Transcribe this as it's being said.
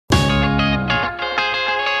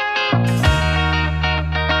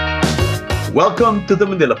Welcome to the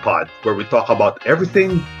Manila Pod, where we talk about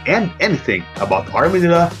everything and anything about our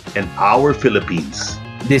Manila and our Philippines.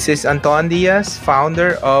 This is Anton Diaz,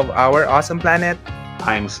 founder of Our Awesome Planet.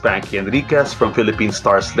 I'm Spanky Enriquez from Philippine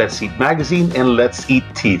Star's Let's Eat magazine and Let's Eat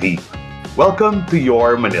TV. Welcome to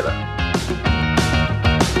your Manila.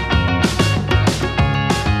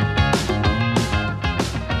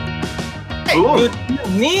 Hey, good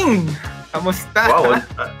evening! Kamusta? Wow,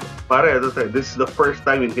 pare, this is the first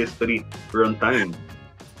time in history we're on time.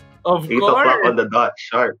 Of 8 course. o'clock on the dot,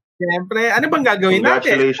 sharp. Siyempre, ano bang gagawin natin?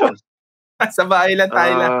 Congratulations. Sa bahay lang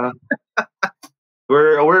tayo lang.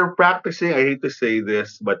 We're practicing, I hate to say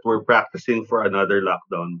this, but we're practicing for another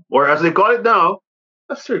lockdown. Or as they call it now,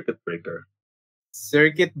 a circuit breaker.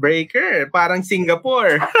 Circuit breaker, parang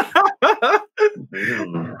Singapore.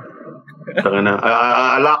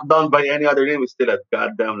 A lockdown by any other name is still a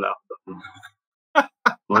goddamn lockdown.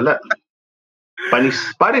 Wala. Panis.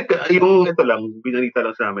 Pare, yung ito lang, binanita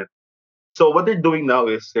lang sa amin. So what they're doing now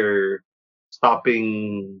is they're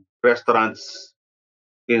stopping restaurants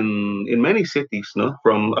in many cities, no,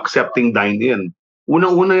 from accepting dine-in.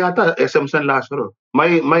 Unang-una yata, SM San Lazaro.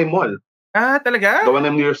 My mall. Ah, talaga? Gawa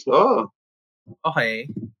ng years. Oh. Okay.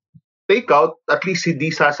 Takeout, at least hindi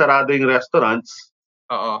sasarado yung restaurants.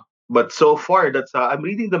 Oo. But so far, that's I'm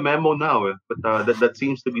reading the memo now. But that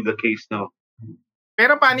seems to be the case now.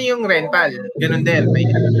 Pero paano yung rental? Ganun din. May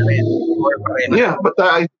ganun na rin. Or pa rin. Yeah, but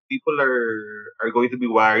people are going to be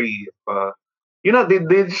wary.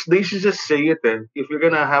 They should just say it. If you're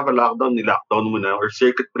gonna have a lockdown, ni-lockdown mo na, or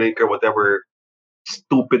circuit breaker, whatever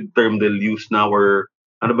stupid term they'll use now, or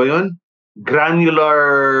ano ba yun?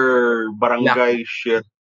 Granular barangay shit.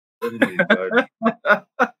 Oh my God.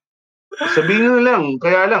 Sabihin nyo lang,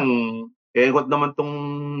 kaya lang, ikot naman tong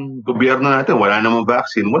gobyerno natin, wala namang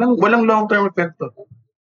vaccine. Walang long-term effect to.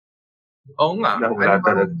 Oo nga. Wala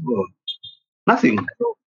talaga. Nothing.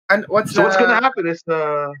 What's gonna happen is,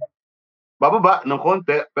 bababa ng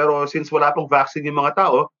konti, pero since wala pang vaccine yung mga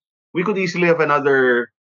tao, we could easily have another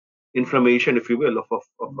inflammation, if you will, of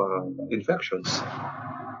infections.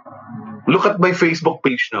 Look at my Facebook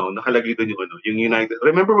page now. Nakalagay doon yung United.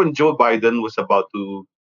 Remember when Joe Biden was about to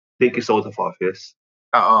take his oath of office?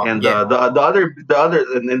 And yeah. the other,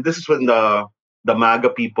 and this is when the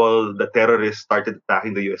MAGA people, the terrorists, started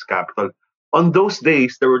attacking the U.S. Capitol. On those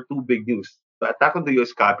days, there were two big news: the attack on the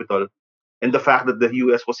U.S. Capitol, and the fact that the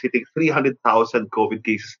U.S. was hitting 300,000 COVID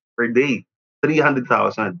cases per day.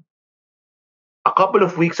 300,000. A couple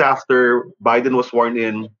of weeks after Biden was sworn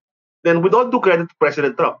in, then with all due credit to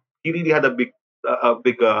President Trump, he really had a big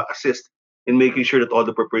assist in making sure that all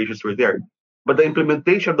the preparations were there. But the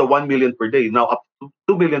implementation of the 1 million per day, now up to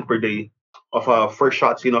 2 million per day of first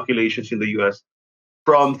shots inoculations in the U.S.,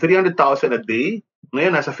 from 300,000 a day,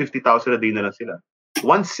 ngayon nasa 50,000 a day na lang sila.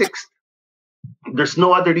 1/6. There's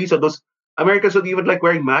no other reason. Those Americans don't even like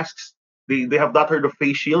wearing masks. They have not heard of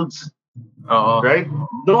face shields. Right?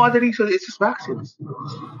 No other reason. It's just vaccines.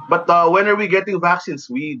 But when are we getting vaccines?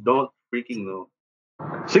 We don't freaking know.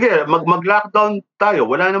 Sige, mag-lockdown tayo.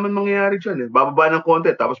 Wala naman mangyayari dyan. Bababa ng konti.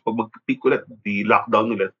 Tapos pag mag-peak ulit,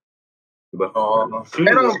 di-lockdown ulit. Diba?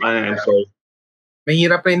 Pero, I'm sorry.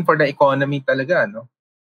 mahirap rin for the economy talaga, no?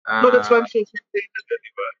 No, that's why I'm so frustrated.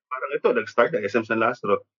 Diba? Parang ito, nag-start na SM San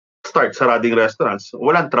Lazaro. Sarading restaurants.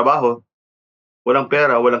 Walang trabaho. Walang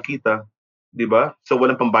pera, walang kita. Diba? So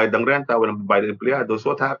walang pambayad ng renta, walang pambayad ng empleyado.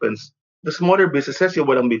 So what happens? The smaller businesses, yung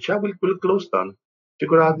walang bitya, will close down.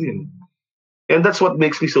 Sigurado yun. And that's what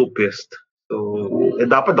makes me so pissed. So,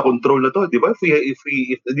 dapat na control na to, di ba? If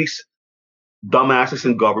these dumbasses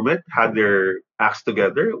in government had their acts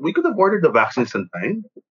together, we could have ordered the vaccines on time.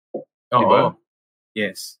 Di ba?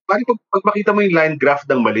 Yes. Pag makita mo yung line graph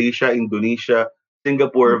ng Malaysia, Indonesia,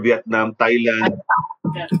 Singapore, Vietnam, Thailand,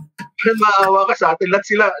 maawa ka sa atin. Lahat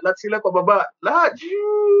sila pababa. Lahat.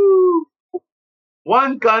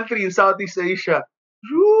 One country in Southeast Asia.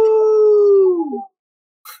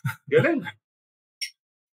 Galing.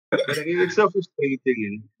 It's so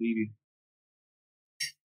frustrating, really.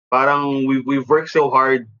 Parang we've worked so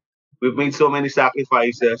hard, we've made so many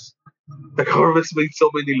sacrifices, the government's made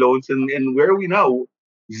so many loans, and where are we now?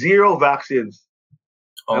 0 vaccines.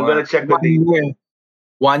 I'm gonna check the date.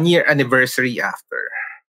 1 year anniversary after.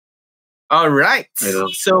 All right.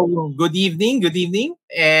 So good evening,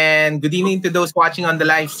 and good evening to those watching on the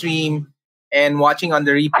live stream and watching on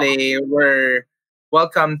the replay.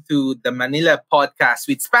 Welcome to the Manila Podcast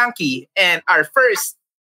with Spanky and our first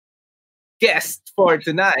guest for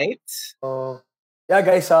tonight. So, yeah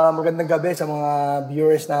guys, magandang gabi sa mga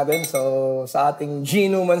viewers natin. So, sa ating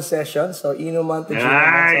GINUMAN Session. So, inuman to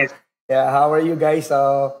GINUMAN. Nice. So, yeah, how are you guys?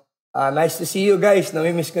 Nice to see you guys.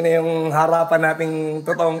 Namimiss ko na yung harapan nating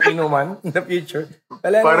totoong inuman in the future.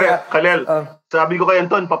 Kalel, sabi ko kay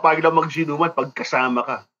Anton, papayag lang mag-ginuman pag kasama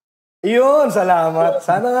ka. Yun, salamat.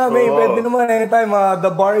 Sana nga may pwede naman anytime. The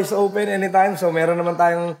bar is open anytime. So meron naman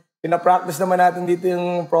tayong pinapractice naman natin dito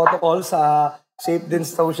yung protocol sa safe din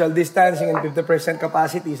social distancing and 50%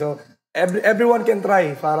 capacity. So everyone can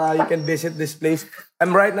try para you can visit this place.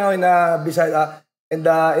 I'm right now in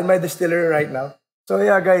my distillery right now. So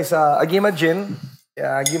yeah, guys, Agimat Gin.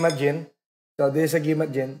 Yeah, Agimat Gin. So this is Agimat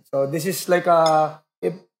Gin. So this is like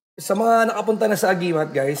if sa mga nakapunta na sa Agimat,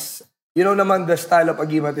 guys, you know naman the style of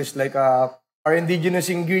Agimat is like our indigenous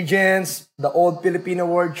ingredients, the old Filipino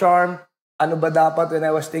word charm. Ano ba dapat when I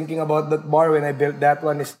was thinking about that bar when I built that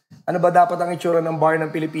one is ano ba dapat ang itsura ng bar ng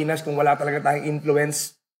Pilipinas kung wala talaga tayong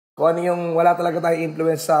influence? Kung ano yung wala talaga tayong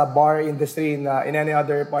influence sa bar industry in any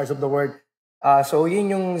other parts of the world. So yun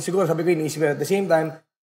yung siguro sabi ko iniisip at the same time,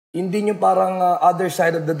 hindi yung parang other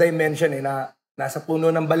side of the dimension na nasa puno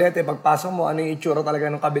ng balete, pagpasok mo, ano yung itsura talaga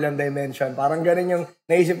ng kabilang dimension. Parang ganun yung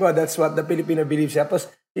naisip ko, that's what the Filipino believes. Tapos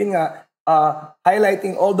yun nga,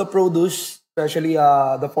 highlighting all the produce, especially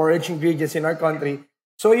the foraging ingredients in our country.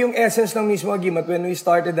 So yung essence ng mismo Agimat, when we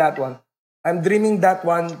started that one, I'm dreaming that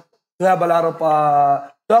one to have a lot of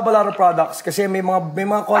products kasi may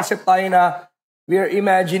mga concept tayo na we are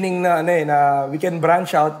imagining na we can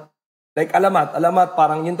branch out. Like Alamat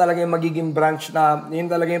parang yun talaga yung magiging branch na,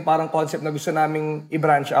 yun talaga yung parang concept na gusto naming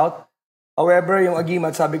i-branch out. However, yung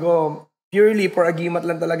Agimat, sabi ko, purely for Agimat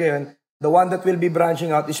lang talaga yun. The one that will be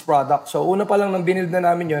branching out is product. So una pa lang nang binild na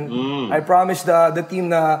namin yun, I promised the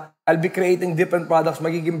team na I'll be creating different products,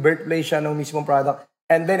 magiging birthplace siya ng mismong product.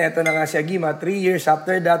 And then eto na nga si Agimat, 3 years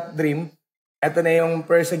after that dream, eto na yung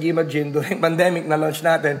first Agimat Gin during pandemic na launch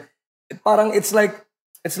natin. Parang it's like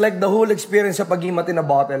the whole experience of Agimat in a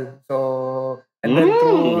bottle. So and then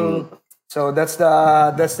so that's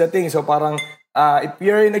the thing. So parang if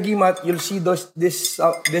you're in Agimat, you'll see this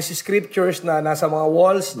scriptures na nasa mga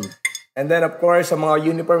walls. And then of course sa mga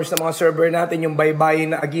uniforms ng mga server natin, yung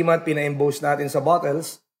baybayin na Agimat pina-emboss natin sa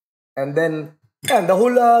bottles. And then the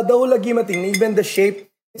whole Agimat thing, even the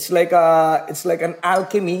shape, it's like an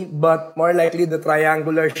alchemy, but more likely the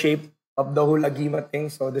triangular shape of the whole Agimat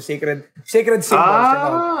thing. So the sacred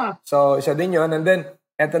symbols. So isa din yun. And then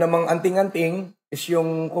eto namang anting-anting is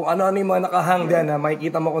yung kung ano-ano yung mga nakahang diyan na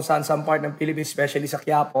makikita mo kung saan part ng Philippines, especially sa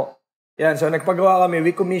Quiapo. Yan, so nagpagawa kami.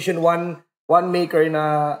 We commissioned one maker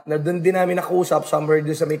na doon din namin nakausap somewhere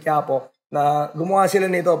doon sa may Quiapo na gumawa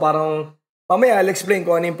sila nito. Parang mamaya I'll explain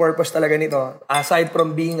kung ano yung purpose talaga nito. Aside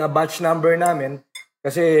from being a batch number namin,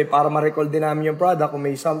 kasi para ma-recall din namin yung product kung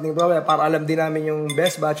may something problem, para alam din namin yung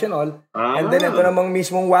best batch and all. And then ito namang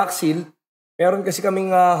mismong wax seal. Meron kasi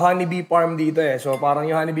kaming honeybee farm dito eh. So parang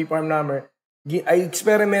yung honeybee farm namin, I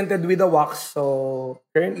experimented with the wax. So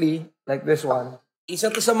currently, like this one. Isa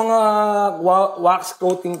to sa mga wax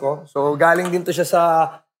coating ko. So galing din to siya sa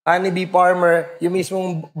honeybee farmer. Yung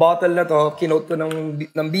mismong bottle na to, kinote ko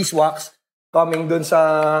ng beeswax coming dun sa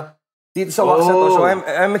dito sa wax na to. So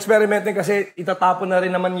I'm experimenting kasi itatapon na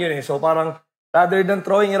rin naman yun eh. So parang rather than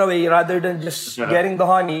throwing it away, rather than just getting the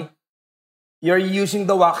honey, you're using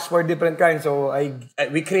the wax for different kinds. So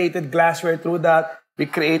we created glassware through that. We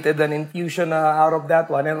created an infusion out of that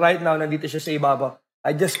one. And right now, nandito siya sa ibaba.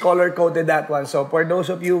 I just color-coded that one. So for those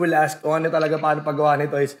of you who will ask kung ano talaga paano paggawa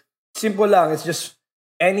nito is simple lang. It's just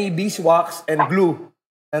any beeswax and glue.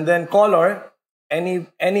 And then color.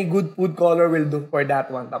 Any good food color will do for that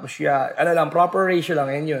one. Tapos proper ratio lang,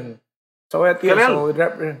 yun. So ito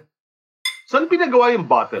yun. Saan pinagawa yung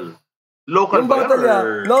bottle? Local yung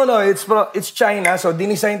bottle, No, it's China. So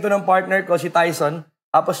dinisign to ng partner ko, si Tyson.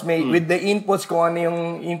 Tapos with the inputs, kung ano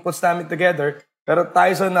yung inputs namin together. Pero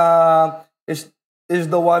Tyson is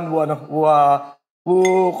the one who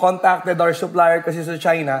contacted our supplier kasi sa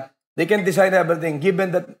China. They can design everything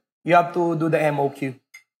given that you have to do the MOQ.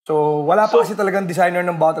 So, wala pa kasi talagang designer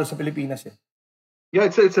ng bottle sa Pilipinas eh. Yeah,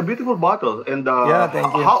 it's a beautiful bottle. And thank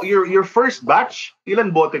you. Your first batch, ilan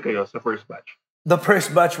bote kayo sa first batch? The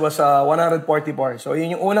first batch was 144. So,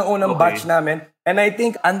 yun yung unang-unang batch namin. And I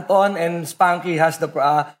think Anton and Spanky has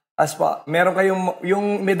meron kayong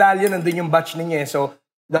yung medalya nandun yung batch ninyo eh. So,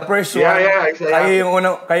 the first one, exactly.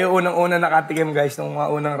 Kayo unang-una nakatikim guys nung mga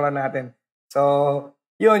unang run natin. So,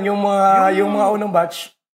 yun, yung mga unang batch.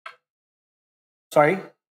 Sorry?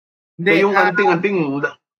 So yung anting-anting,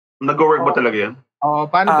 nag-work ba talaga yan?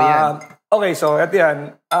 Paano ba yan? Okay, so ito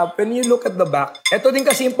yan. When you look at the back, ito din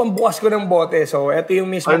kasi yung pambukas ko ng bote. So, ito yung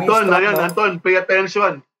mismo. Anton, pay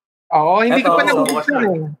attention. Hindi ko pa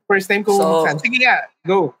nabubuksan. First time ko bubuksan. Sige nga,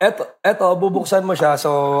 go. Ito, bubuksan mo siya.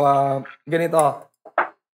 So, ganito.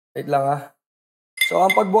 Wait lang So,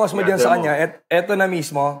 ang pagbukas mo dyan sa kanya, eto na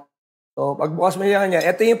mismo. So, pagbukas mo dyan kanya,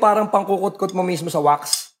 eto yung parang pangkukutkot mo mismo sa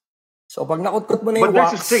wax. So, pag nakutkot mo na yung wax... But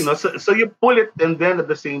there's this thing, no? So you pull it and then at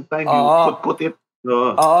the same time, you kutkot it.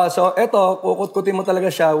 So, eto, kukutkutin mo talaga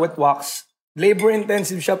siya with wax.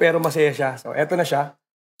 Labor-intensive siya, pero masaya siya. So, eto na siya.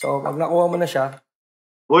 So, pag nakuha mo na siya...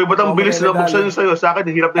 Uy, ba't ang bilis na buksan yun sa'yo? Sa akin,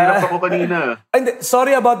 hirap na hirap ako kanina.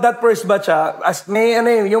 Sorry about that first batch As may,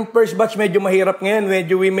 yung first batch medyo mahirap ngayon.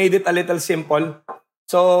 Medyo we made it a little simple.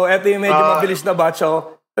 So, eto yung medyo mabilis na batch.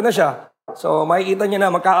 So, ito na siya. So, makikita nyo na,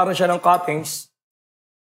 magkakaroon siya ng cuttings.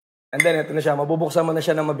 And then, ito na siya. Mabubuksan mo na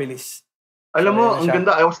siya ng mabilis. Alam mo, ang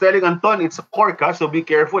ganda. I was telling Anton, it's a cork so be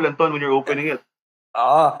careful, Anton, when you're opening it.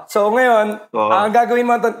 So, ngayon, ang gagawin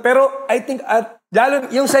mo, Anton, pero I think, lalo,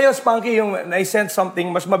 yung sa'yo, Spunky, yung I sent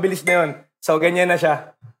something, mas mabilis na yun. So, ganyan na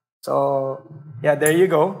siya. So, yeah, there you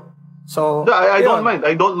go. So, I don't mind.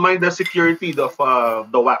 I don't mind the security of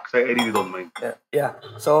the wax. I really don't mind. Yeah.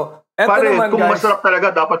 So, eto pare, naman, kung guys, masarap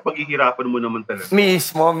talaga, dapat paghihirapan mo naman talaga.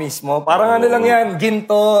 Mismo. Parang ano lang yan,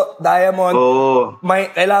 ginto, diamond.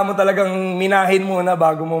 Kailangan mo talagang minahin muna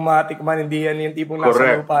bago mo matikman. Hindi yan yung tipong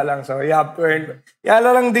nasa lupa lang. So, you have to earn.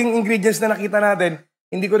 Yala lang ding ingredients na nakita natin.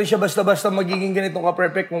 Hindi ko rin siya basta-basta magiging ganitong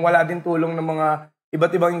ka-perfect kung wala din tulong ng mga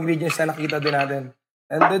iba't ibang ingredients na nakita din natin.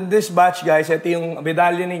 And then this batch, guys, ito yung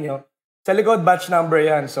medallion ninyo. Sa likod, batch number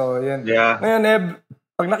yan. So, yan. Yeah. Ngayon,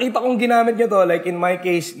 pag nakita kong ginamit nyo to, like in my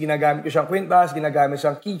case, ginagamit ko siyang kwintas, ginagamit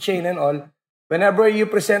siyang keychain and all, whenever you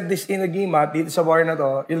present this in Agimat, dito sa bar na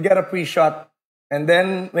to, you'll get a free shot. And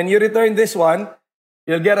then, when you return this one,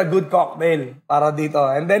 you'll get a good cocktail para dito.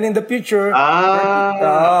 And then in the future,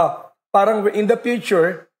 parang in the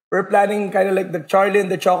future, we're planning kind of like the Charlie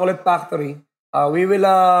and the Chocolate Factory. We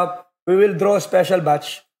will draw a special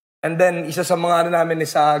batch. And then, isa sa mga ano namin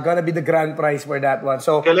is gonna be the grand prize for that one.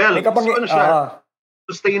 So, Kalel,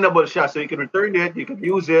 sustainable siya. So, you can return it, you can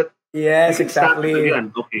use it. Yes, exactly.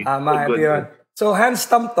 Okay. Good. So, hand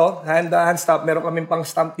stamp to. Hand stamp. Meron kaming pang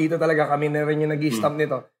stamp dito talaga. Kami na rin yung nag-stamp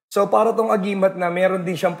nito. So, para tong Agimat na meron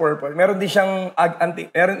din siyang purple. Meron din siyang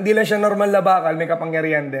hindi lang siya normal na bakal. May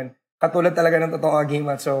kapangyarihan din. Katulad talaga ng totoong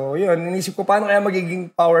Agimat. So, yun. Inisip ko, paano kaya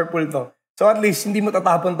magiging powerful to? So, at least, hindi mo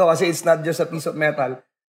tatapon to kasi it's not just a piece of metal.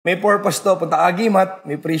 May purpose to. Punta Agimat,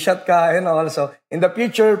 may pre-shot ka, and also, in the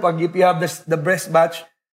future, if you have the breast batch,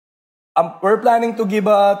 we're planning to give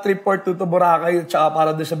a trip or two to Boracay tsaka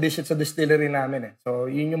para doon sa visit sa distillery namin. So,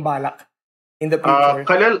 yun yung balak in the future.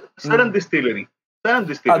 Kalel, saan ang distillery? Saan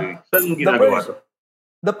ang ginagawa to?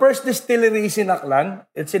 The first distillery is in Aklan.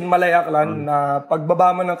 It's in Malay Aklan na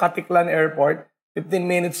pagbaba mo ng Katiklan Airport, 15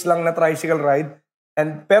 minutes lang na tricycle ride.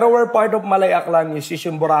 Pero we're part of Malay Aklan,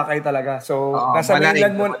 yung Boracay talaga. So, nasa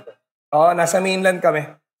mainland mo. Nasa mainland kami.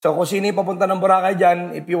 So, kung sino yung papunta ng Boracay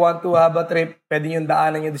dyan, if you want to have a trip, pwede yung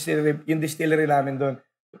daanan yung distillery namin doon.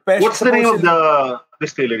 What's the name of the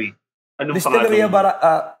distillery? Anong Distilleria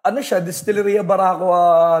Distilleria Barako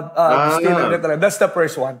Distillery talaga. That's the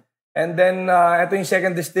first one. And then, ito yung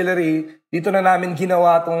second distillery. Dito na namin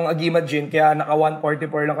ginawa tong Agimat Gin, kaya naka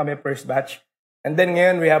 144 lang kami first batch. And then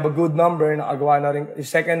ngayon, we have a good number. Nakagawa na rin. Yung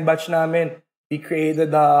second batch namin, we created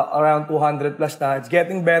around 200 plus na. It's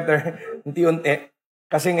getting better. Unti-unti.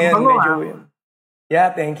 Kasi ngayon, medyo... Yeah,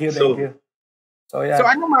 thank you. So, yeah. So,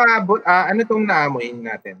 ano tong naamoy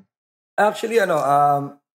natin? Actually,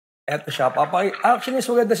 eto siya. Actually,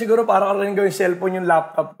 maganda siguro para ka rin gawin cellphone yung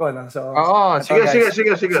laptop ko. No? So,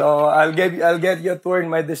 sige. So, I'll get you a tour in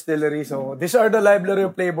my distillery. So, these are the library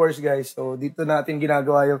of flavors, guys. So, dito natin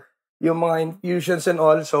ginagawa yung mga infusions and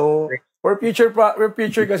all. So, for future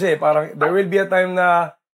kasi, parang there will be a time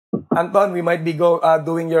na, Anton, we might be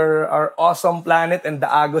doing our Awesome Planet and the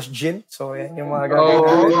Agos Gin. So, yan yung mga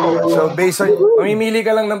gagawin. So, based on, mamimili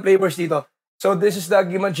ka lang ng flavors dito. So, this is the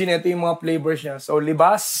Agimat Gin. Ito yung mga flavors niya. So,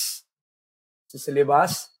 libas. Ito si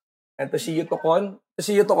libas. Ito si Yutokon. Ito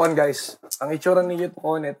si Yutokon, guys. Ang itsura ni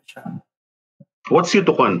Yutokon, ito siya. What's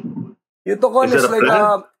Yutokon? Yutokon is like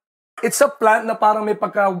it's a plant na parang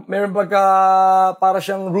meron para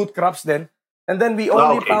siyang root crops din. And then we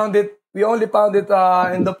only found it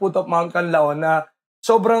in the foot of Mount Canlaon na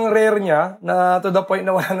sobrang rare niya na to the point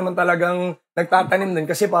na wala naman talagang nagtatanim din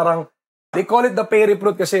kasi parang they call it the peri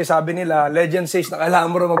fruit kasi sabi nila, legend says na kailangan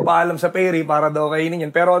mo rin magpaalam sa peri para daw kainin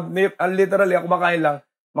yun. Pero literally, ako kumakain lang,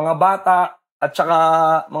 mga bata at saka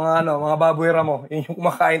mga baboy ramo. Yun yung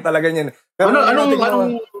kumakain talaga niyan. Pero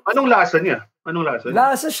anong lasa niya?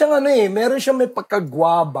 Lasa siyang meron siyang may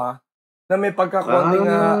pagkagwaba na may pagkakonting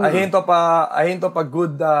ahinto pa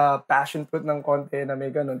good passion fruit ng konti na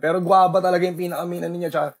may ganun. Pero guava talaga yung pinakaminan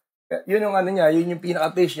niya. Tsaka, yun yung yun yung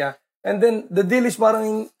pinaka-taste niya. And then, the deal is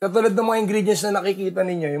parang, katulad ng mga ingredients na nakikita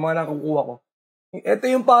ninyo, yung mga nakukuha ko. Ito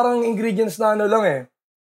yung parang ingredients na ano lang eh.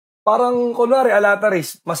 Parang, kunwari,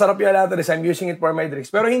 alataris. Masarap yung alataris. I'm using it for my drinks.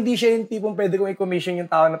 Pero hindi siya yung tipong pwede kong i-commission yung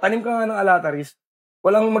tao na tanim ka nga ng alataris.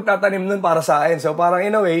 Walang magtatanim nun para sa akin. So, parang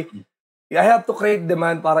in a way, I have to create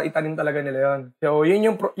demand para itanim talaga nila yun. So,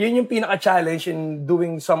 yun yung pinaka-challenge in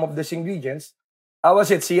doing some of these ingredients. How was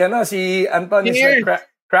it? Si Anton is like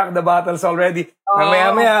crack the bottles already.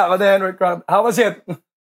 Maya-maya ako din. How was it?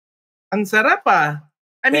 Ang sarap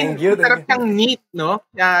I mean, sarap siyang neat, no?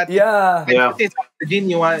 Yeah. Kasi sa gin,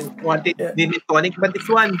 you want it gin and tonic, but this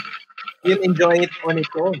one, you'll enjoy it on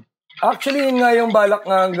its own. Actually, yun nga yung balak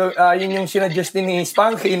nga, yun yung sinuggest ni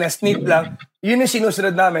Spanky na neat lang. Yun yung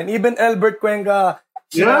sinusunod namin. Even Albert Cuenca,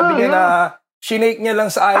 sinabi niya na shinake niya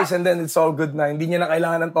lang sa ice and then it's all good na. Hindi niya na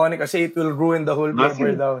kailangan ng tonic kasi it will ruin the whole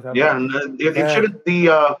flavor daw. Yeah, it shouldn't be,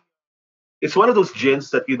 it's one of those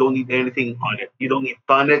gins that you don't need anything on it. You don't need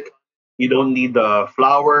tonic, you don't need the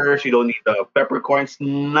flowers, you don't need the peppercorns,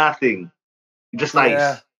 nothing. Just ice.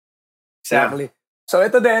 Yeah. Exactly. Yeah. So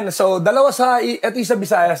ito din, dalawa ito yung sa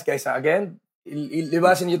Visayas guys. Again,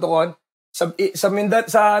 ilibasin nyo ito kon. Sa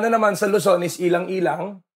Luzon is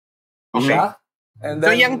ilang-ilang. Okay. And then,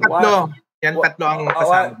 so yung tatlo. Yan tatlo ang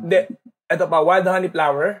kasama. Ito pa, wild honey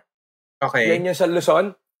flower. Okay. Yan yung sa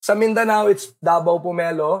Luzon. Sa Mindanao, it's Davao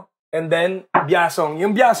Pomelo. And then, biasong.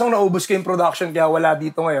 Yung biasong naubos ko yung production kaya wala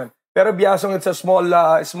dito ngayon. Pero biasong, it's a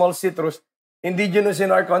small citrus. Indigenous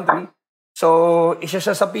in our country. So, isa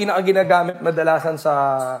siya sa pinaka-ginagamit madalasan sa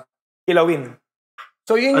kilawin.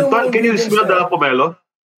 So, yun yung... Anton, can you smell the pomelo?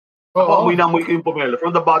 Ako, amoy ko yung pomelo.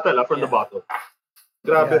 From the bottle, from the bottle.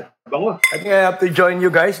 Grabe. Yeah. Bango. I think I have to join you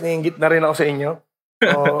guys. Nainggit na rin ako sa inyo.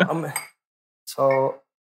 So,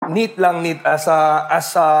 neat as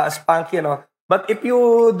Spunky, But if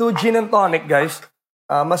you do gin and tonic, guys,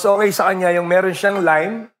 mas okay sa kanya yung meron siyang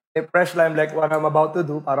lime, fresh lime like what I'm about to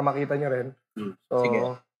do para makita nyo rin. So, sige.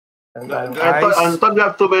 Anton, we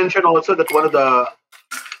have to mention also that one of the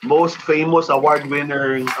most famous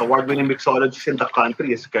award-winning mixologists in the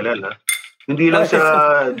country is Kalel. Hindi lang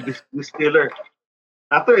siya distiller.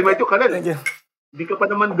 After, I met you, Kalel. Hindi ka pa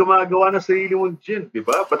naman gumagawa ng sarili mong gin, di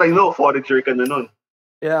ba? But I know, forager ka na nun.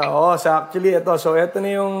 Yeah, so actually, ito. So, ito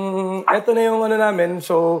na yung ano namin.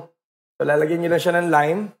 So lalagyan nyo lang siya ng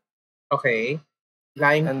lime. Okay.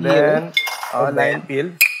 Lime and peel. Then, lime peel.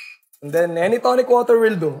 And then, any tonic water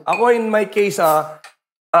will do. Ako, in my case,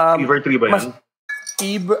 Fever 3 ba yan?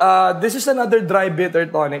 This is another dry bitter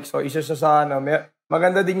tonic. So, isa siya sa,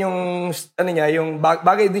 maganda din yung, yung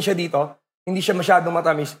bagay din siya dito. Hindi siya masyadong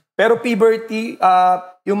matamis. Pero Fever Tea,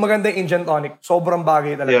 yung magandang Indian tonic, sobrang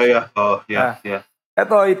bagay talaga. Yeah.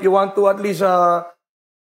 Eto, if you want to at least,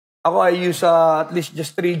 ako, I use at least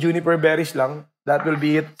just 3 juniper berries lang. That will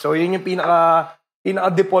be it. So, yun yung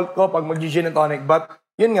pinaka-default ko pag mag-gin and tonic. But,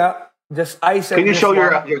 yun nga, just ice and... Can you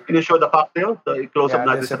show the cocktail? Close up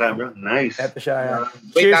natin sa camera. Nice. Ito siya.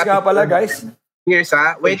 Cheers nga pala, guys. Cheers,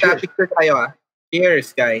 Wait, picture tayo,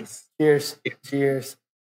 Cheers, guys. Cheers.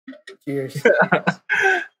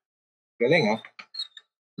 Galing,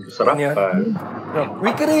 Sarap.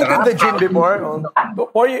 We created the gin before.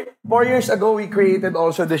 4 years ago, we created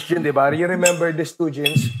also this gin, diba? You remember these 2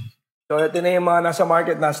 gins? So, ito na yung mga nasa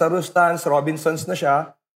market. Nasa Rustans, Robinsons na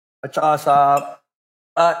siya. At saka sa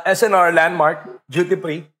SNR Landmark, duty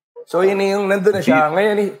free. So, yun yung nandun na siya.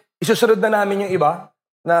 Ngayon, isusunod na namin yung iba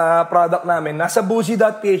na product namin. Nasa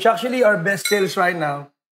boozy.ph. Actually, our best sales right now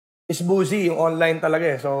is Boozy, yung online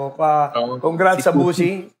talaga . So, congrats sa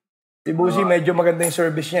Boozy. Si Boozy, medyo maganda yung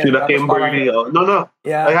service niya. Sila Kimberly. No.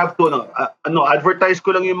 Yeah. I have to, advertise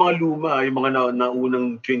ko lang yung mga luma, yung mga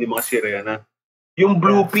naunang gin, yung mga sirena. Yung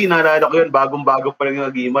Blue Pea, naalala ko yun, bagong-bago pa lang yung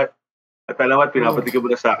Agimat. At alamat, pinapatikin mo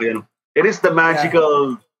na sa akin. It is the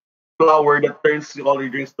magical flower that turns all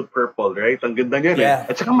your drinks to purple, right? Ang ganda niya. Yeah.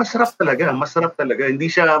 At saka masarap talaga. Hindi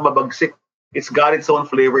siya mabagsik. It's got its own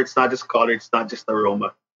flavor. It's not just color. It's not just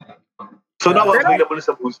aroma. So now, available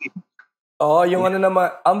sa Boozy. Yung ano naman,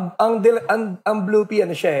 ang Blue Pea,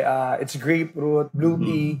 it's grapefruit, Blue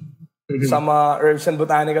Pea, sama herbs and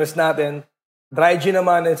botanicals natin. Dry gin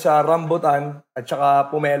naman, it's rambutan, at saka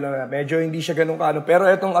pomelo na. Medyo hindi siya ganun kaano. Pero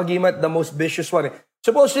itong Agimat, the most vicious one .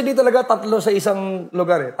 Supposedly talaga 3 sa isang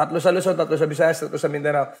lugar . 3 sa Luzon, 3 sa Visayas, 3 sa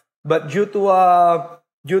Mindanao. But due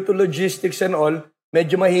to logistics and all,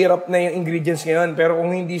 medyo mahirap na yung ingredients ngayon. Pero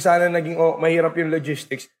kung hindi sana naging mahirap yung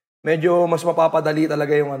logistics, medyo mas mapapadali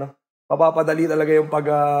talaga yung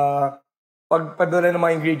pagpadala ng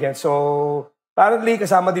mga ingredients. So, currently,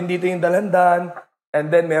 kasama din dito yung dalandan. And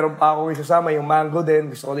then, meron pa ako isasama, yung mango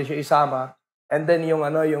din. Gusto ko din siya isama. and then yung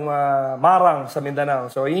Marang sa Mindanao.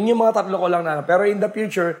 So yun yung mga tatlo ko lang na. Pero in the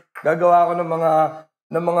future, gagawa ako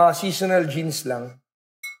ng mga seasonal gins lang.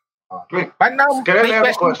 But now, may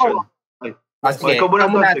question ko. Sige, ikaw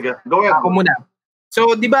muna. Go ahead. Ako muna.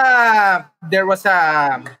 So, di ba there was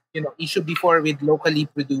a issue before with locally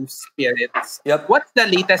produced spirits? Yep. What's the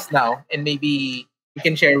latest now? And maybe you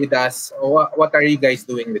can share with us what are you guys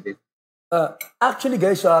doing with it? Actually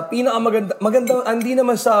guys, maganda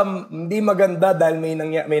hindi maganda dahil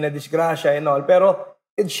may na disgrasya and all, pero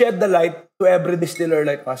it shed the light to every distiller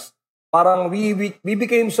like us. Parang we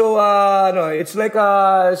became so it's like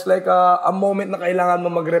a moment na kailangan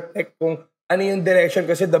mo mag-reflect kung ano yung direction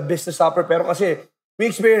kasi the business suffer, pero kasi we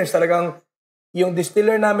experience talagang yung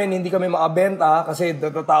distiller namin hindi kami makabenta kasi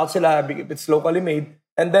natatakot sila if it's locally made,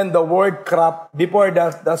 and then the word crop before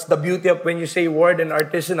that's the beauty of when you say word and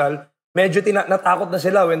artisanal. Medyo natakot na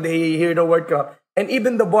sila when they hear the word crop. And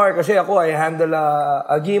even the bar, kasi I handle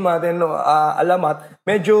Agimat and Alamat,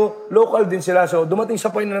 medyo local din sila. So dumating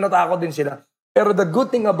sa point na natakot din sila. Pero the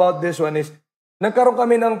good thing about this one is, nagkaroon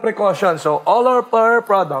kami ng precaution. So all our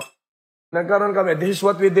product, nagkaroon kami. This is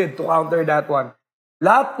what we did to counter that one.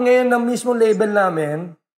 Lahat ngayon ng mismo label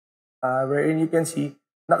namin, wherein you can see,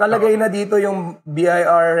 nakalagay na dito yung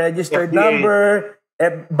BIR registered number,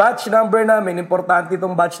 batch number namin, importante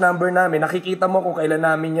itong batch number namin. Nakikita mo kung kailan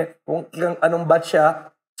namin kung anong batch siya.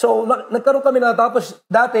 So, nagkaroon kami na. Tapos,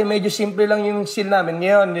 dati, medyo simple lang yung seal namin.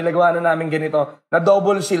 Ngayon, nilagawa na namin ganito, na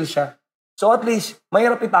double seal siya. So, at least,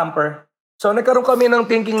 mahirap i-tamper. So, nagkaroon kami ng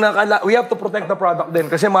thinking na we have to protect the product din.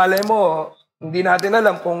 Kasi malay mo, hindi natin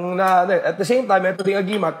alam kung at the same time, ito yung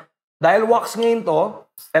Agimat. Dahil wax ngayon to,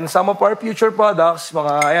 and some of our future products,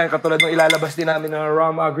 katulad ng ilalabas din namin ng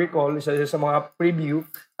Ram Agricole, isa sa mga preview.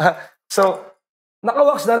 So,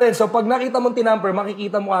 naka-wax na rin. So, pag nakita mong tinamper,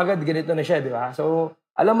 makikita mo agad, ganito na siya, di ba? So,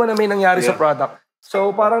 alam mo na may nangyari sa product.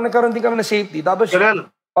 So, parang nagkaroon din kami na safety. Tapos, Kalel,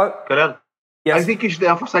 yes. I think you should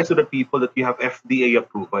emphasize to the people that you have FDA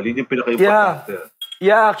approval. Yun yung pinaka-importante.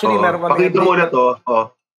 Yeah, actually, meron kami. Pakita mo na to.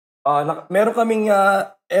 Meron kaming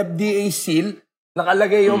FDA seal.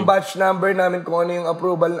 Nakalagay yung batch number namin kung ano yung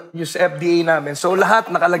approval yung FDA namin. So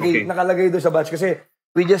lahat nakalagay doon sa batch kasi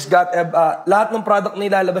we just got lahat ng product na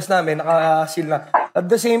ilalabas namin naka-seal na.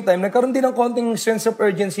 At the same time, nagkaroon din ng konting sense of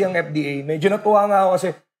urgency ang FDA. Medyo natuwa nga ako kasi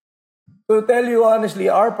to tell you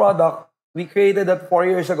honestly, our product, we created that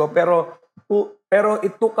 4 years ago, pero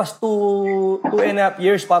it took us 2.5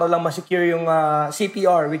 years para lang ma-secure yung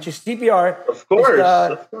CPR, which is CPR of course.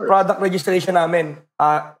 Product registration namin.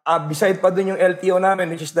 Beside pa dun yung LTO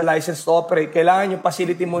namin, which is the license to operate, kailangan yung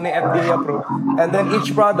facility muna FDA approved. And then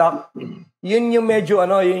each product, yun yung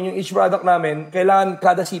each product namin, kailangan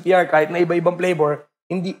kada CPR, kahit na iba-ibang flavor,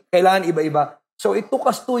 hindi kailangan iba-iba. So it took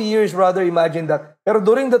us 2 years, brother, imagine that. Pero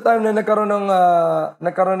during the time na nagkaroon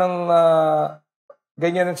ng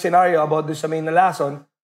ganyan ang scenario about doon sa may nalason,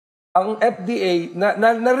 ang FDA,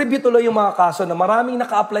 na-review tuloy yung mga kaso na maraming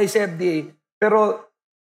naka-apply sa FDA, pero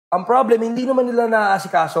ang problem, hindi naman nila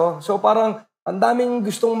naaasikaso. So parang, ang daming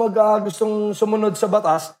gustong sumunod sa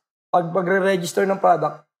batas, pag magre-register ng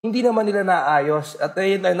product, hindi naman nila naayos. At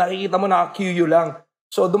nakikita mo naka-QU lang.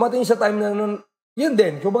 So dumating sa time na yun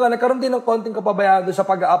din. Kumbaga, nagkaroon din ng konting kapabayaan doon sa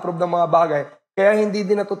pag-approve ng mga bagay. Kaya hindi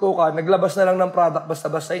din natutukan, naglabas na lang ng product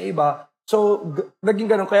basta-basta yung iba. So,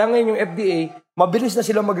 naging ganun. Kaya ngayon yung FDA, mabilis na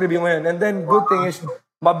silang mag-review ngayon. And then, good thing is,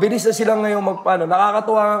 mabilis na silang ngayon magpano.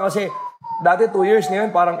 Nakakatuwa nga kasi, dati 2 years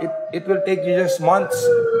ngayon, parang it will take you just months.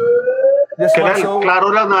 So, klaro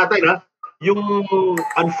lang natin, ha? Yung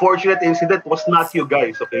unfortunate incident was not you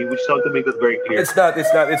guys, okay? We just have to make that very clear. It's not.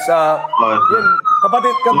 It's yun,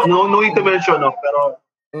 kapatid. No need to mention, no? Pero,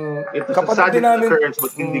 it was a sad occurrence,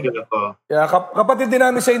 but hindi ganito. Yeah, kapatid din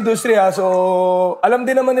namin sa industriya, so alam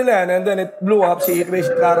din naman nila yan, and then it blew up si Chris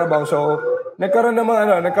Carabao. So nagkaroon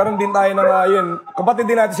din tayo ng yun. Kapatid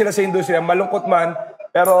din natin sila sa industriya, malungkot man,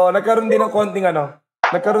 pero nagkaroon din ng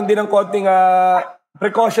konting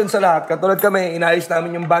precaution sa lahat. Katulad kami, inayos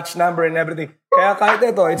namin yung batch number and everything. Kaya kahit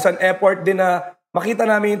ito, it's an effort din na makita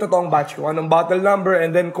namin yung totoong batch, kung anong bottle number,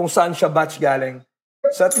 and then kung saan siya batch galing.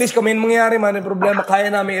 So at least kung may mangyari man yung problema, kaya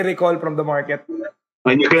namin i-recall from the market.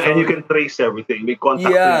 And you can trace everything. May contact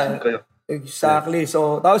tracing kayo. Exactly.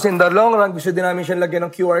 So, tapos in the long run, gusto din namin siya lagyan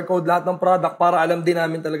ng QR code lahat ng product para alam din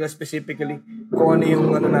namin talaga specifically kung ano yung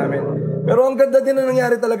namin. Pero ang ganda din na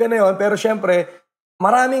nangyari talaga na yun. Pero syempre,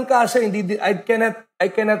 maraming kaso, I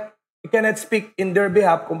cannot speak in their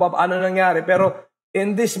behalf kung paano nangyari. Pero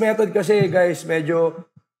in this method kasi, guys, medyo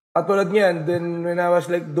katulad niyan, then when I was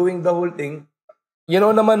like doing the whole thing, you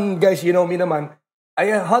know naman, guys, you know me naman,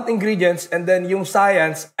 I hunt ingredients and then yung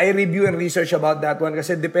science, I review and research about that one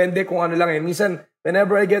kasi depende kung ano lang eh. Minsan,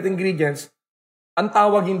 whenever I get ingredients, ang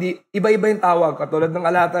tawag hindi, iba-iba yung tawag. Katulad ng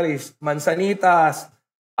alataris, mansanitas.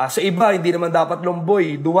 Sa iba, hindi naman dapat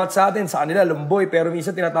lumboy. Duwat sa atin, sa kanila lumboy. Pero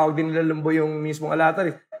minsan tinatawag din nila lumboy yung mismong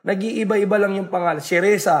alataris. Nag-iiba-iba lang yung pangalan.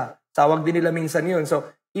 Cereza, tawag din nila minsan yun. So,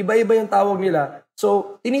 iba-iba yung tawag nila.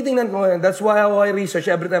 So, tinitingnan ko ngayon. That's why I research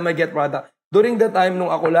every time I get product. During the time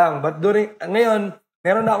nung ako lang. But ngayon,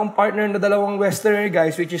 meron na akong partner na dalawang Westerner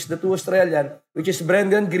guys, which is the two Australian, which is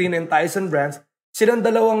Brendan Green and Tyson Brands. Silang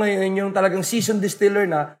dalawa ngayon yung talagang seasoned distiller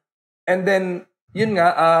na. And then, yun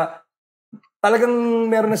nga, talagang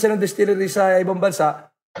meron na silang distillery sa ibang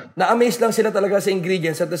bansa. Na-amaze lang sila talaga sa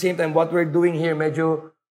ingredients. At the same time, what we're doing here,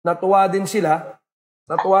 medyo natuwa din sila.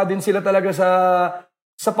 Natuwa din sila talaga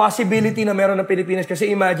sa possibility na meron ng Pilipinas.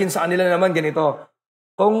 Kasi imagine sa kanila naman ganito.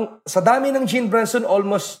 Kung sa dami ng gin brands dun,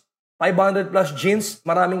 almost 500 plus gins,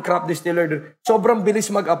 maraming craft distiller dun. Sobrang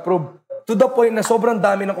bilis mag-approve. To the point na sobrang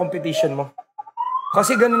dami ng competition mo.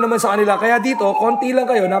 Kasi ganun naman sa kanila. Kaya dito, konti lang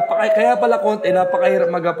kayo. Kaya pala konti, napakahirap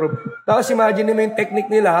mag-approve. Tapos imagine mo yung technique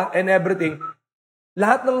nila and everything.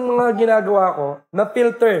 Lahat ng mga ginagawa ko,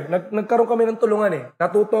 na-filter. Nagkaroon kami ng tulungan eh.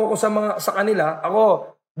 Natuto ko sa kanila.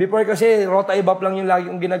 Ako, before kasi, rota ibap lang yung lagi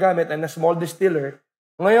kong ginagamit and a small distiller.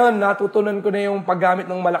 Ngayon, natutunan ko na yung paggamit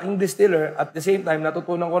ng malaking distiller. At the same time,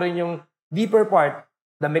 natutunan ko rin yung deeper part,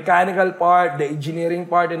 the mechanical part, the engineering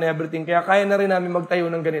part, and everything. Kaya kaya na rin namin magtayo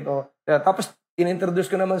ng ganito. Tapos, inintroduce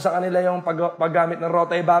ko naman sa kanila yung paggamit ng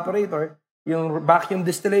rota evaporator, yung vacuum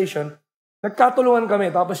distillation. Nagkatulungan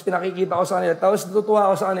kami. Tapos, pinakikita ko sa kanila. Tapos, natutuwa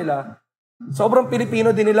ako sa kanila. Sobrang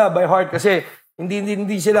Pilipino din nila by heart kasi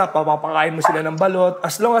hindi sila, papapakain mo sila ng balot.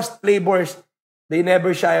 As long as flavors, they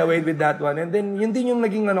never shy away with that one. And then, yun din yung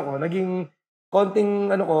naging konting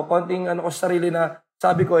sa sarili na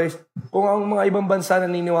sabi ko is, kung ang mga ibang bansa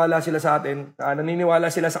naniniwala sila sa atin, naniniwala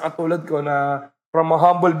sila sa katulad ko na from a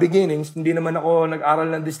humble beginnings, hindi naman ako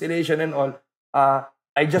nag-aral ng distillation and all,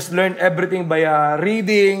 I just learned everything by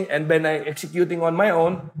reading and then executing on my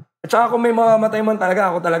own. At saka kung may mamamatay man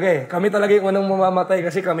talaga, ako talaga eh. Kami talaga yung unang mamamatay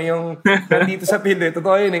kasi kami yung nandito sa field eh.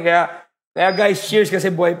 Totoo yun eh. Kaya guys, cheers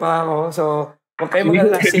kasi buhay pa ako. So, huwag kayo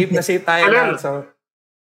safe tayo lang. So,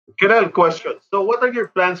 Kalel, question. So, what are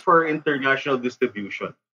your plans for international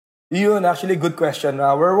distribution? Yun, actually, good question.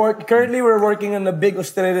 Currently, we're working on a big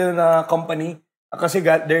Australian company kasi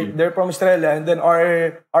they're from Australia and then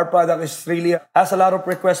our product is really has a lot of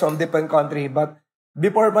requests from different country. But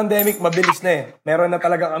before pandemic, mabilis na eh. Meron na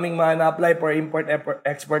talaga kaming na-apply for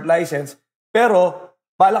import-export license. Pero,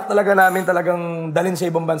 balak talaga namin talagang dalhin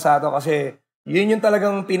sa ibang bansa to kasi yun yung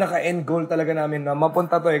talagang pinaka-end goal talaga namin na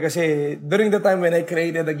mapunta to eh. Kasi during the time when I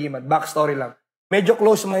created Agimat, backstory lang, medyo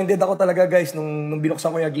close-minded ako talaga guys nung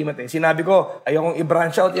binuksan ko yung Agimat eh. Sinabi ko, ayokong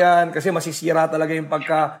i-branch out yan kasi masisira talaga yung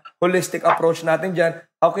pagka-holistic approach natin dyan.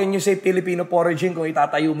 How can you say Filipino foraging kung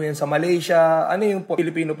itatayo mo yan sa Malaysia? Ano yung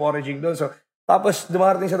Filipino foraging doon? So, tapos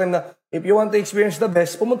dumarating sa time na, if you want to experience the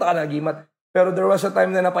best, pumunta ka na Agimat. Pero there was a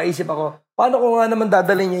time na napaisip ako, paano ko nga naman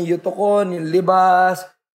dadalhin yung Yutokon, yung Libas,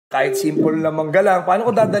 kahit simple na manggalang, paano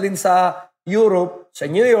ko dadalhin sa Europe, sa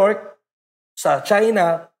New York, sa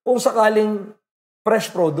China, kung sakaling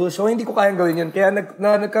fresh produce. So, hindi ko kayang gawin yun. Kaya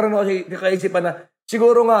nagkaroon ako kaisipan na,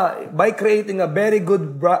 siguro nga, by creating a very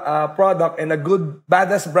good product and a good,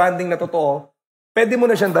 badass branding na totoo, pwede mo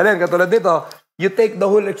na siyang dalhin. Katulad dito, you take the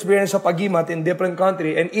whole experience of Agimat in different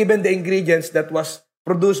country and even the ingredients that was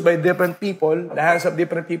produced by different people, the hands of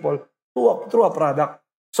different people, through a product.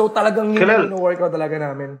 So talagang yung workout talaga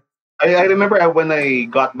namin. I remember when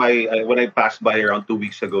I passed by around 2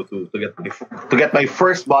 weeks ago to get my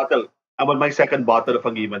first bottle. I'm on my second bottle of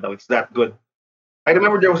Agimat now. It's that good. I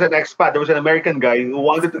remember there was an expat, there was an American guy who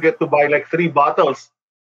wanted to buy like 3 bottles.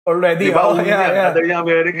 Already? Diba? Yeah. Other than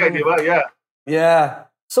America, diba? Yeah. Yeah.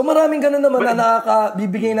 So maraming ganun naman na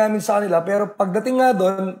nakakabibigay namin sa kanila. Pero pagdating nga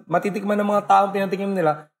doon, matitikman ng mga taong pinatikim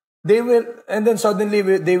nila, they will, and then suddenly,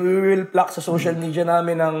 they will pluck sa social media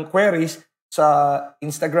namin ng queries sa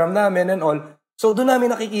Instagram namin and all. So, doon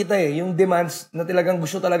namin nakikita yung demands na talagang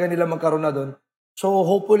gusto talaga nila magkaroon na doon. So,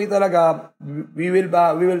 hopefully talaga, we will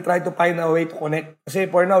try to find a way to connect. Kasi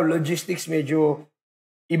for now, logistics medyo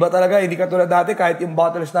iba talaga. Hindi katulad dati, kahit yung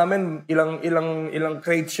bottles namin, ilang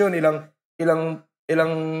crates yun,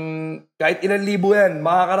 kahit ilang libo yan,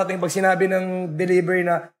 makakarating pag sinabi ng delivery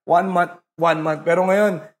na 1 month. Pero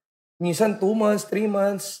ngayon, minsan 2 months, 3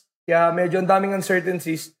 months. Kaya medyo ang daming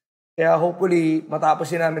uncertainties. Kaya hopefully,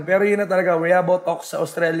 matapusin namin. Pero yun na talaga, we have talks sa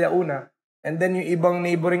Australia una. And then yung ibang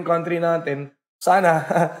neighboring country natin, sana,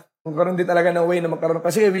 magkaroon din talaga ng way na magkaroon.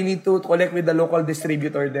 Kasi we need to collect with the local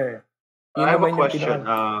distributor there. I have a question.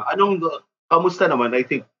 Kamusta naman? I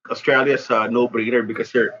think Australia's a no-brainer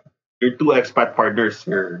because you're two expat partners.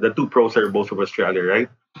 The two pros are both from Australia,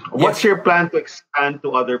 right? What's Yes. your plan to expand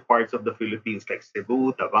to other parts of the Philippines like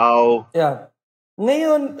Cebu, Davao? Yeah.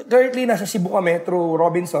 Ngayon, currently, nasa Cebu kami through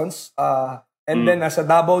Robinsons. And then, nasa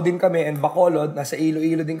Davao din kami and Bacolod. Nasa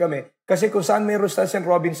Iloilo din kami. Kasi kung saan may Rostals and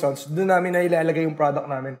Robinsons, doon namin na ilalagay yung product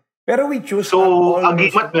namin. Pero we choose So, not all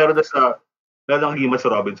Agimat meron ng Agimat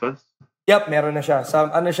sa Robinsons? Yep, meron na siya.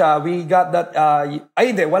 We got that,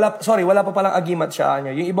 hindi, wala pa palang Agimat siya,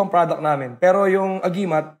 yung ibang product namin. Pero yung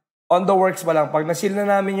Agimat, on the works pa lang. Pag nasil na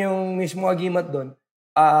namin yung mismo Agimat doon,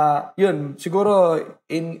 yun, siguro,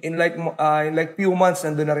 in like few months,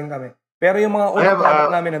 nandun na rin kami. Pero yung mga unang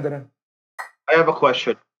product namin, nandun na. I have a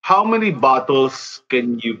question. How many bottles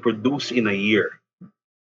can you produce in a year?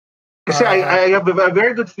 Kasi I have a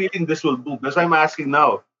very good feeling this will boom. That's why I'm asking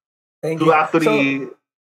now. Thank you. Actually,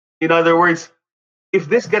 in other words, if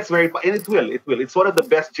this gets and it will. It's one of the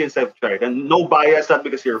best gins I've tried. And no bias, not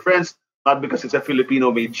because you're friends, not because it's a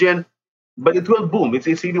Filipino-made gin, but it will boom. It's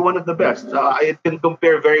really one of the best. It can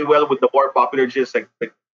compare very well with the more popular gins like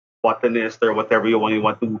Botanist or whatever you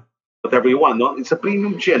want, no? It's a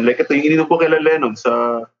premium gin. Like ito yung ininom ko kay Lennon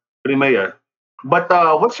sa Primaya. But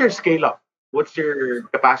what's your scale up? What's your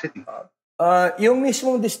capacity? Yung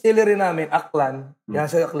mismong distillery namin, Aklan,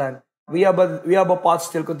 sa Aklan, we have a pot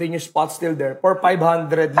still, continuous pot still there for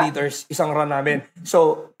 500 liters isang run namin.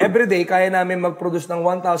 So, every day, kaya namin mag-produce ng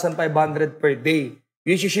 1,500 per day.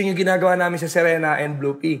 Which is yung ginagawa namin sa Serena and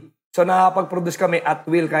Blue Pea. So, nakapag-produce kami at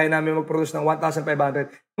will, kaya namin mag-produce ng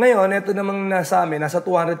 1,500. Ngayon, ito namang nasa amin, nasa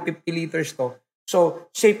 250 liters to.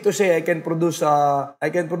 So, safe to say, I can produce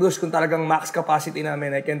kung talagang max capacity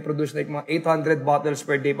namin, I can produce like mga 800 bottles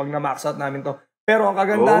per day pag na-max out namin to. Pero ang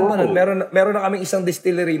kagandahan pa nun, meron na kaming isang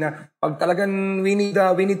distillery na pag talagang we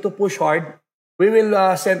need to push hard, we will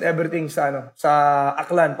send everything sa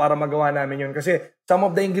Aklan para magawa namin yun. Kasi some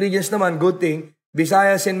of the ingredients naman, good thing,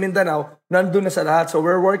 Visayas and Mindanao, nandun na sa lahat. So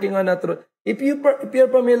we're working on that. If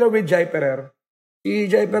you're familiar with Jai Perer, si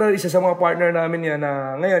Jai Perer, isa sa mga partner namin yan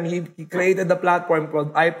na ngayon, he created the platform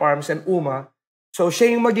called iFarms and UMA. So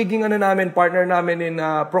siya yung magiging partner namin in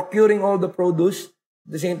procuring all the produce.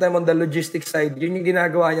 At the same time, on the logistics side, yun yung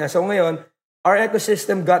ginagawa niya. So ngayon, our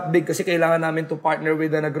ecosystem got big kasi kailangan namin to partner with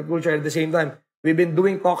an agriculture. At the same time, we've been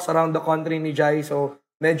doing talks around the country ni Jai. So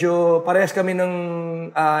medyo parehas kami ng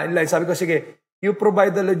inline. Sabi ko, sige, you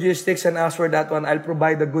provide the logistics and ask for that one. I'll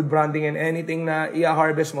provide the good branding and anything na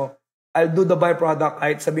i-harvest mo. I'll do the byproduct.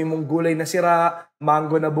 Kahit sabi mong gulay na sira,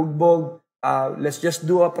 mango na bugbog, let's just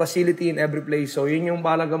do a facility in every place. So yun yung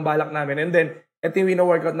balak namin. And then, ito yung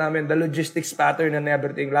wina-workout namin, the logistics pattern and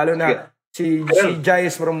everything. Lalo na si Jai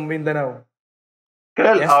is from Mindanao.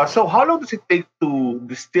 Kalel, so how long does it take to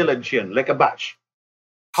distill a gin, like a batch?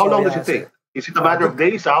 How long does it take? Is it a matter of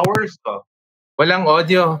days, hours? Walang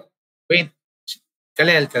audio. Wait.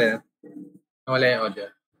 Kalel. Wala yung audio.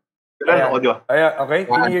 Audio. Okay,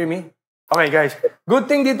 can you hear me? Okay, guys. Good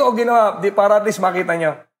thing dito ko ginawa, para at least makita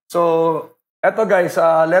nyo. So, eto guys,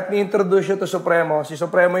 let me introduce you to Supremo. Si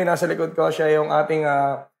Supremo yung nasa likod ko. Siya yung ating...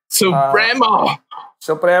 Supremo.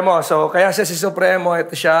 So, kaya siya si Supremo.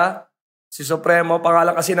 Ito siya. Si Supremo.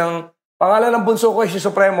 Pangalan ng bunso ko ay si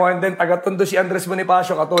Supremo. And then, taga-Tondo si Andres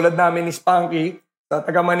Bonifacio. Katulad namin ni Spunky. Sa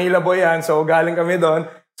taga-Manila boy yan. So, galing kami doon.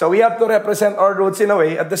 So, we have to represent our roots in a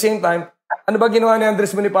way. At the same time, ano ba ginawa ni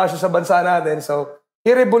Andres Bonifacio sa bansa natin? So,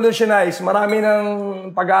 he revolutionized. Marami ng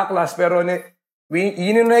pag-aaklas. Pero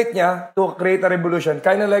unite niya to create a revolution.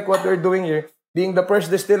 Kind of like what we're doing here. Being the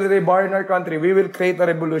first distillery bar in our country, we will create a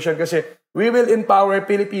revolution kasi we will empower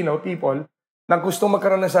Filipino people na gustong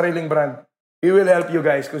magkaroon ng sariling brand. We will help you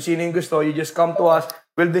guys. Kung sino yung gusto, you just come to us.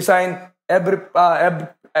 We'll design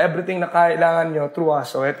everything na kailangan nyo through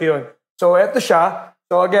us. So, ito yun. So, ito siya.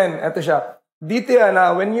 So, again, ito siya. Dito yan,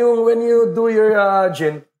 when you do your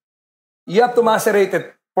gin, you have to macerate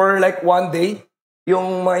it for like 1 day.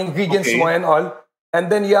 Yung mga ingredients mo and all. And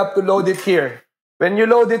then you have to load it here. When you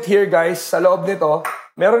load it here, guys, sa loob nito,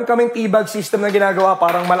 meron kaming tea bag system na ginagawa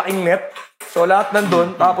parang malaking net. So lahat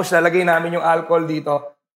nandun, tapos lalagay namin yung alcohol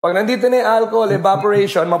dito. Pag nandito na yung alcohol,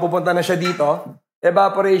 evaporation, mapupunta na siya dito.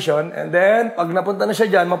 Evaporation. And then, pag napunta na siya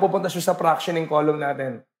dyan, mapupunta siya sa fractioning column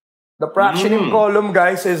natin. The fractioning column,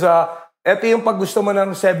 guys, is ito yung pag gusto mo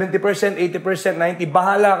ng 70%, 80%, 90%,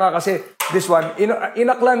 bahala ka kasi this one, in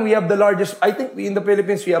Aklan, we have the largest, I think in the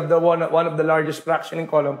Philippines, we have the one of the largest fractioning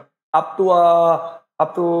column up to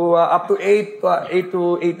 8 to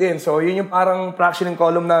 18. So, yun yung parang fractioning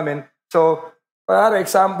column namin. So, for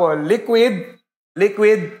example, liquid,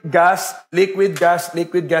 gas.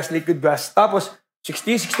 Tapos,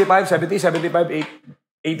 60, 65, 70, 75,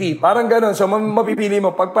 80. Parang ganun. So, mapipili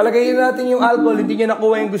mo. Pag palagayin natin yung alcohol, hindi nyo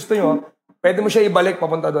nakuha yung gusto nyo, pwede mo siya ibalik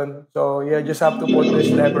papunta doon. So, you just have to pull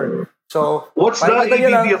this lever. So, what's the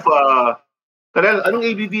ABV of Kalel, anong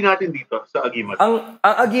ABV natin dito sa Agimat? Ang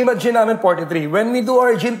Agimat gin namin 43. When we do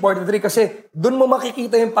our gin 43 kasi doon mo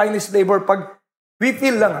makikita yung finest flavor pag we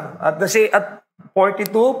feel lang. At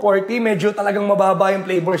 42, 40 medyo talagang mababa yung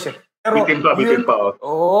flavors eh. Pero bitin pa.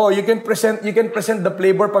 you can present the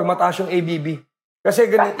flavor pag mataas yung ABV. Kasi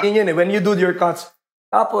ganyan yun eh, when you do your cuts.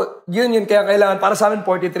 Tapos, yun kaya kailangan, para sa amin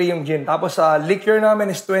 43 yung gin. Tapos, liquor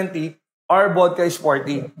namin is 20, our vodka is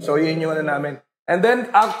 40. So, yun yung namin. And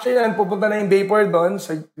then, actually, pupunta na yung vapor doon.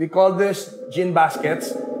 So, we call this gin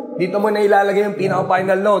baskets. Dito mo na ilalagay yung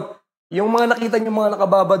pinaka-final note. Yung mga nakita nyo mga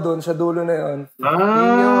nakababa doon sa dulo na yun.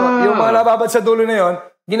 Yung mga nakababad sa dulo na yun,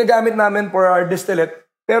 ginagamit namin for our distillate.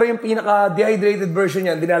 Pero yung pinaka-dehydrated version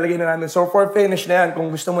yan, dinalagay na namin. So, for finish na yan,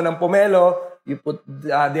 kung gusto mo ng pomelo, you put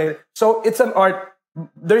so it's an art.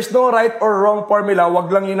 There's no right or wrong formula.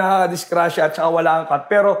 Wag lang yung nakadiskrasya at saka wala ang cut.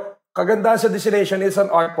 Pero kagandahan sa distillation, it's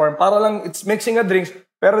an art form. Para lang it's mixing a drinks.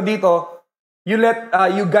 Pero dito, you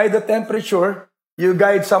guide the temperature, you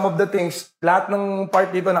guide some of the things. Lahat ng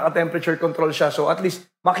part dito naka-temperature control siya. So at least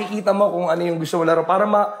makikita mo kung ano yung gusto mo laro para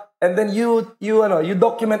and then you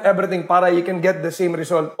document everything para you can get the same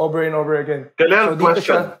result over and over again. Kalel, so,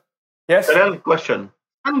 question. Yes? Kalel, question.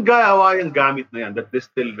 Ang gawa yung gamit na yan, that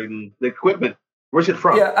distillering, the equipment, where's it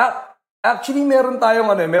from? Yeah, actually meron tayong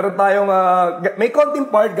may konting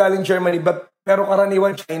part galing Germany, pero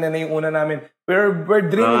karaniwan China na yung una namin. We're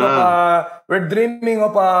dreaming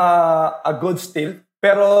of a good still.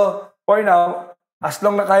 Pero for now, as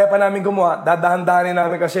long na kaya pa namin gumawa, dadahan-dahanin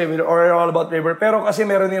namin kasi we're all about flavor. Pero kasi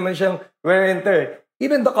meron naman siyang wear and tear.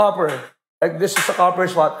 Even the copper, like this is a copper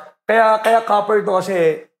spot. Kaya copper to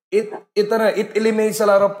kasi it eliminates a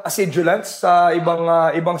lot of acidulants sa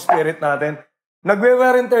ibang spirit natin.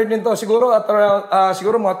 Nagwe-wear and tear din to. Siguro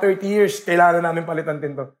mga 30 years kailangan namin palitan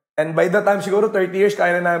din to. And by the time siguro 30 years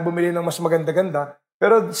kaya na namin bumili ng mas maganda-ganda.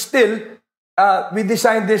 Pero still, we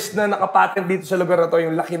designed this na nakapatent dito sa lugar na to,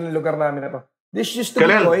 yung laki ng lugar namin na to. This used to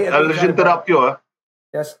be Kalel, I'll just interrupt you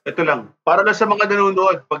Yes. Ito lang. Para na sa mga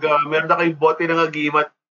nanonood, pag meron na kayong bote ng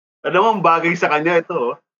Agimat, ano ang bagay sa kanya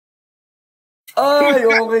ito Ay,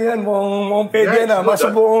 okay yan. Mukhang pwede na.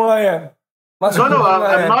 Masubuko nga yan.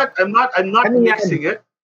 I'm not mixing it.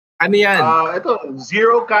 Ano yan? Ito,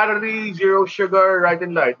 0 calorie, 0 sugar, right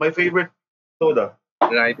and light. My favorite soda.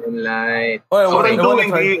 Right and light. So what I'm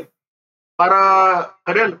doing, para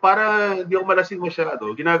hindi ako malasing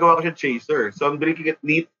masyado, ginagawa ko siya chaser. So I'm drinking it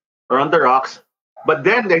neat or on the rocks. But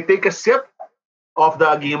then, I take a sip of the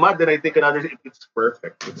Agimat, then I take another sip. It's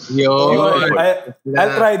perfect.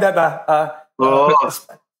 I'll try that.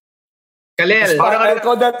 Kalel. I'll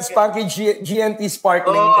call that Spunky GNT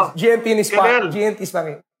Sparkling. GNT ni GNT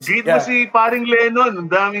Sparkling. Greet mo si paring Lennon. Ang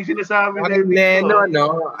daming sinasabi na Lennon,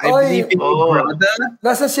 no? I believe in you, brother.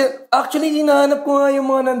 Nasa siya. Actually, hinahanap ko nga yung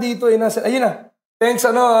mga nandito. Ayun na. Thanks,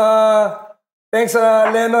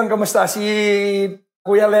 Lennon. Kamusta? Si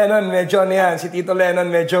Kuya Lennon, medyo si Tito Lennon,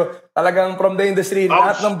 medyo talagang from the industry.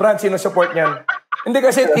 Lahat ng brand, sinusupport niyan. Hindi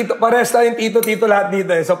kasi pares tayong tito lahat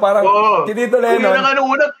dito eh. So parang si Tito Lennon. Kung yun ang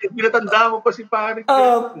unat, pinatanda mo pa si paring.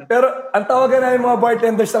 Pero ang tawagan na yung mga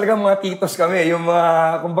bartenders talaga mga titos kami. Yung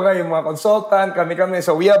mga, kumbaga yung mga consultant, kami.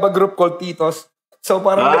 So we have a group called Titos. So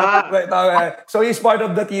parang, so he's part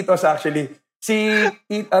of the Titos actually.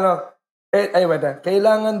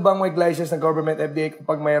 Kailangan bang may license ng government FDA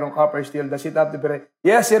kapag mayroong copper steel? Does it have to be?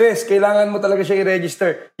 Yes, it is. Kailangan mo talaga siya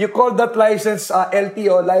i-register. You call that license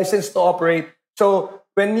LTO, license to operate. So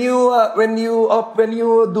when you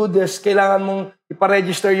do this, kailangan mong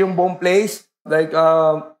ipa-register yung buong place. Like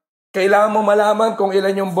kailangan mo malaman kung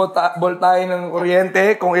ilan yung voltahe ng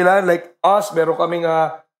kuryente, kung ilan like us, meron kaming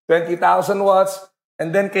 20,000 watts.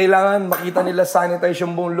 And then kailangan makita nila sanitize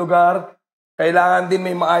yung buong lugar. Kailangan din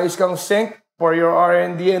may maayos kang sink for your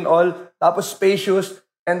R&D and all. Tapos spacious.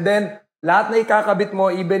 And then, lahat na ikakabit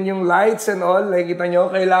mo, even yung lights and all, nakikita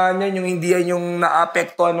nyo, kailangan yan yung hindi yan yung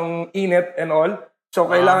naapektuhan ng init and all. So,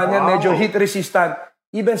 kailangan yan medyo heat resistant.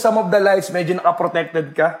 Even some of the lights, medyo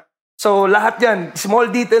nakaprotected ka. So, lahat yan,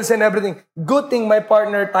 small details and everything. Good thing my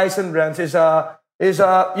partner, Tyson Brands,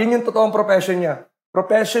 yun yung totoong profession niya.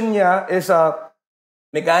 Profession niya is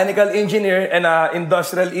mechanical engineer and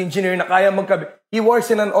industrial engineer na kaya magkabit. He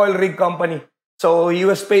works in an oil rig company. So, he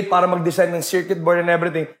was paid para mag-design ng circuit board and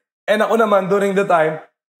everything. And ako naman, during the time,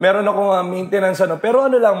 meron akong maintenance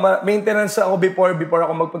Pero maintenance ako before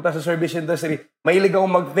ako magpunta sa service industry. Mahilig ako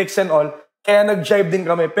mag-fix and all. Kaya nag-jive din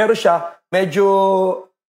kami. Pero siya, medyo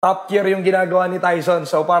top tier yung ginagawa ni Tyson.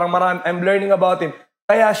 So parang I'm learning about him.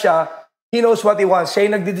 Kaya siya, he knows what he wants. Siya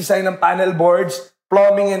yung nagde-design ng panel boards,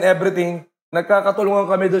 plumbing and everything. Nagkakatulungan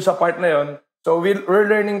kami doon sa part na yon. So we're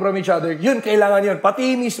learning from each other. Yun, kailangan yun.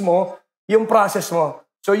 Pati mismo, yung process mo.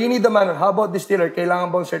 So you need the man. How about distiller?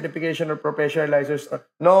 Kailangan bang certification or professional license?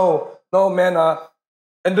 No, man.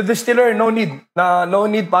 And the distiller, no need. No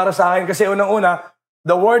need para sa akin. Kasi unang-una,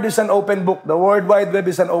 the world is an open book. The World Wide Web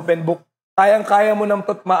is an open book. Kayang-kaya mo nang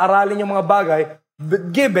maaralin yung mga bagay,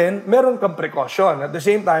 but given, meron kang precaution. At the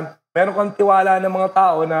same time, meron kang tiwala ng mga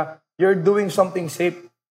tao na you're doing something safe.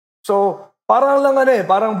 So, parang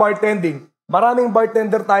bartending. Maraming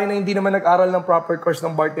bartender tayo na hindi naman nag-aral ng proper course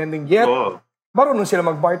ng bartending yet. Marunong sila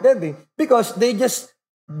mag-bartending because they just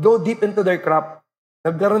go deep into their craft.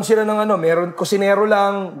 Nagkaroon sila ng meron kusinero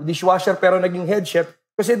lang, dishwasher pero naging head chef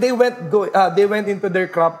kasi they went into their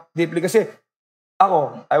craft deeply. Kasi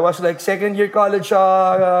ako, I was like second year college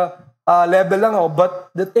level lang ako, but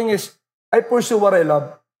the thing is, I pursue what I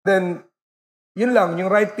love. Then, yun lang,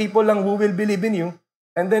 yung right people lang who will believe in you,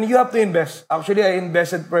 and then you have to invest. Actually, I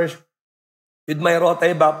invested first with my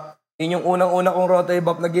Rota-Ibap. Yun yung unang-una kong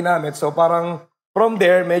Rota-Ibap na ginamit. So parang from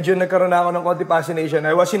there, medyo nagkaroon ako ng konti fascination.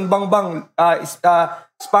 I was in Bangbang,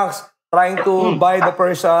 Spanx, trying to buy the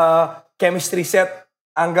first chemistry set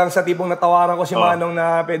hanggang sa tipong natawaran ko si Manong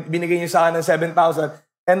na binigay niya sa akin ng 7,000.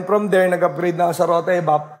 And from there, nag-upgrade na ako sa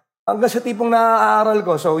Rota-Ibap hanggang sa tipong naaaral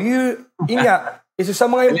ko. So yun nga, isa sa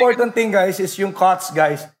mga important thing guys is yung cuts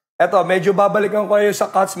guys. Eto, medyo babalikan ko kayo sa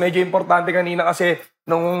cuts. Medyo importante kanina kasi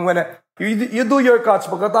nung you do your cuts.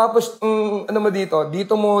 Pagkatapos,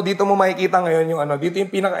 dito mo makikita ngayon yung dito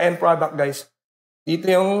yung pinaka-end product, guys.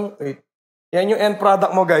 Yan yung end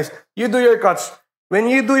product mo, guys. You do your cuts. When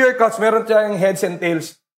you do your cuts, meron tayong heads and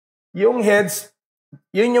tails. Yung heads,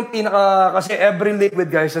 yun yung kasi every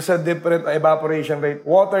liquid, guys, has a different evaporation rate.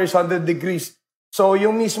 Water is 100 degrees. So,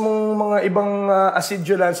 yung mismong mga ibang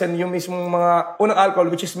acidulants and yung mismong mga unang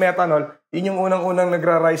alcohol, which is methanol, yun yung unang-unang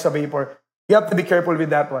nagra-rise sa vapor. You have to be careful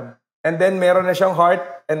with that one. And then, meron na siyang heart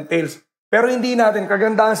and tails. Pero hindi natin.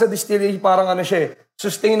 Kagandahan sa distillery, parang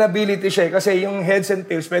sustainability siya. Kasi yung heads and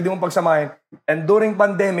tails, pwede mong pagsamahin. And during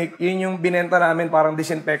pandemic, yun yung binenta namin, parang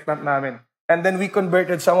disinfectant namin. And then, we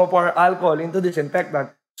converted some of our alcohol into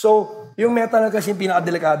disinfectant. So, yung methanol kasi yung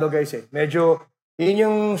pinakadelikado, guys. Medyo, yun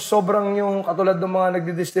yung sobrang yung katulad ng mga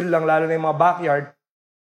nagdidistill lang, lalo na yung mga backyard.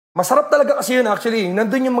 Masarap talaga kasi yun, actually.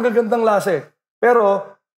 Nandun yung magagandang lasa.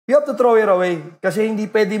 Pero, you have to throw it away kasi hindi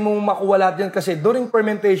pwede mong makuha lahat yun kasi during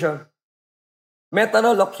fermentation,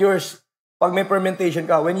 methanol occurs pag may fermentation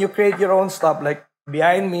ka. When you create your own stuff, like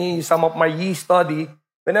behind me, some of my yeast study,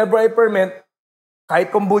 whenever I ferment,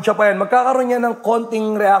 kahit kombucha pa yan, magkakaroon yan ng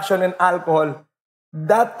konting reaction and alcohol.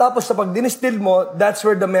 Tapos sa pag dinistill mo, that's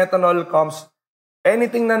where the methanol comes.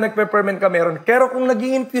 Anything na nagpe-ferment ka meron. Pero kung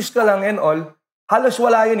nag-i-infuse ka lang and all, halos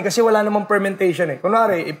wala yun kasi wala namang fermentation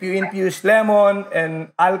Kunwari, if you infuse lemon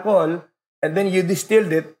and alcohol and then you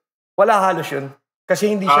distilled it, wala halos yun.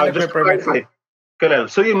 Kasi hindi siya nagpe-ferment.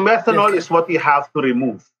 Kalel, so yung methanol is what you have to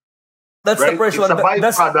remove. That's right? The first one. It's a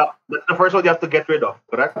byproduct. That's the first one you have to get rid of,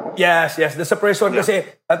 correct? Yes. That's the first one kasi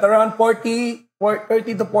at around 30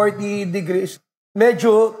 to 40 degrees,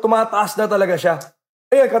 medyo tumataas na talaga siya.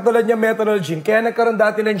 Katulad niya methanol gin. Kaya nagkaroon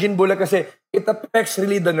dati ng gin bulag kasi it affects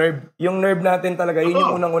really the nerve. Yung nerve natin talaga. Yun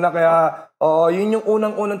yung unang-una. Kaya, yun yung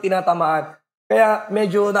unang-unang tinatamaan. Kaya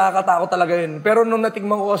medyo nakakatakot talaga yun. Pero nung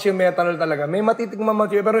natikman ko kasi yung methanol talaga, may matitikman mo.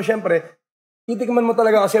 Pero syempre, titikman mo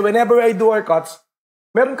talaga kasi whenever I do our cuts,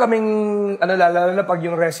 meron kaming, lalo na pag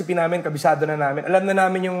yung recipe namin, kabisado na namin. Alam na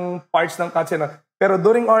namin yung parts ng cuts. Pero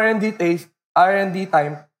during R&D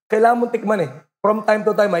time, kailangan mo tikman From time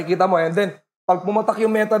to time, makikita mo. And then, pag pumatak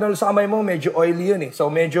yung methanol sa kamay mo, medyo oily yun So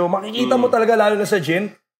medyo makikita mo talaga, lalo na sa gin,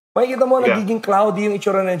 makikita mo nagiging cloudy yung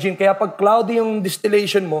itsura ng gin. Kaya pag cloudy yung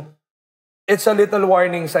distillation mo, it's a little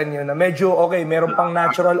warning sign yun na medyo meron pang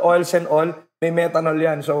natural oils and all, may methanol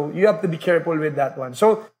yan. So you have to be careful with that one.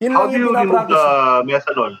 So yun lang yung pinapractice. How do you remove the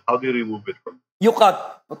methanol? How do you remove it from? You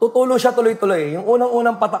cut. Tutulo siya tuloy-tuloy. Yung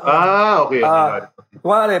unang-unang patak. Okay.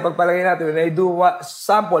 Kumari, pagpalagay natin, when I do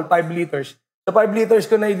sample, 5 liters. Sa 5 liters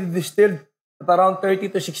ko na i-distilled, at around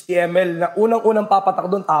 30 to 60 ml na unang-unang papatak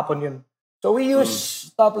doon, tapon yun. So we use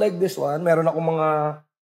stuff like this one. Meron akong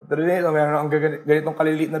meron akong ganitong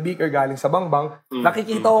kaliliit na beaker galing sa Bangbang.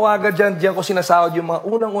 Nakikita ko agad diyan ko sinasahod yung mga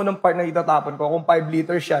unang-unang part na itatapon ko. Kung 5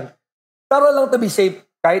 liters yan. Pero lang to be safe.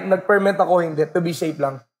 Kahit nag-ferment ako, hindi. To be safe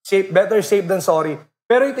lang. Better safe than sorry.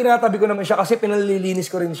 Pero itinatabi ko naman siya kasi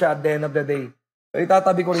pinalilinis ko rin siya at the end of the day. So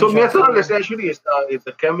itatabi ko rin siya. So methanol essentially is it's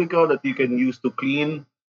a chemical that you can use to clean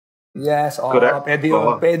Yes, Correct? pwede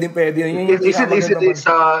yun. Pwede yun.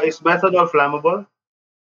 Is methanol flammable?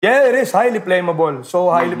 Yeah, it is highly flammable. So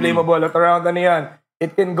highly flammable. At around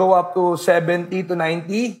it can go up to 70 to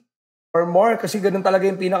 90 or more kasi ganun talaga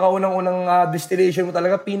yung pinakaunang-unang distillation mo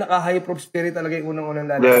talaga. Pinaka-high proof spirit talaga yung unang-unang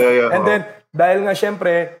lalagay. Yeah. And then, dahil nga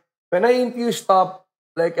syempre, when I infuse top,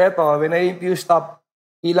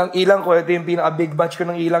 ilang-ilang ko, ito yung pinaka-big batch ko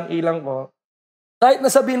ng ilang-ilang ko, kahit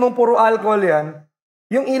nasabihin mong puro alcohol yan,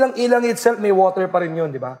 yung ilang-ilang itself may water pa rin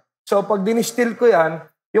yun, di ba? So pag dinistill ko yan,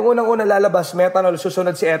 yung unang-una lalabas, methanol,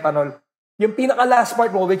 susunod si ethanol. Yung pinaka-last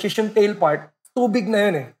part mo, which is yung tail part, tubig na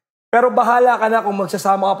yun eh. Pero bahala ka na kung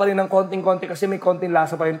magsasama ka pa rin ng konting-konti kasi may konting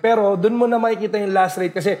lasa pa yun. Pero dun mo na makikita yung last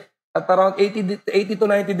rate kasi at around 80 to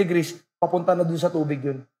 90 degrees, papunta na dun sa tubig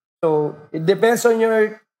yun. So, it depends on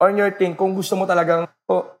your thing kung gusto mo talagang,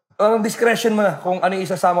 discretion mo na kung ano yung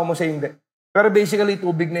isasama mo sa hindi. Pero basically,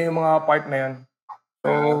 tubig na yung mga part na yun. So,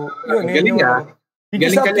 yun. Galing yun, ah.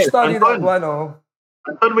 Galing Kalel.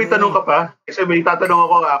 Anton, may tanong ka pa? Kasi may tatanong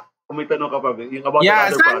ako kung may tanong ka pa. Yung about the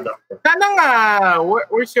other product. Sana nga,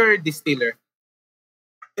 where's your distiller?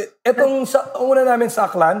 Itong una namin sa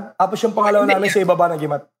Aklan, tapos yung pangalawa namin sa ibaba ng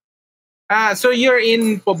Agimat. So you're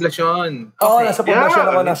in Poblacion. Oo, nasa Poblacion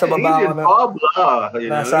ako, nasa baba ako.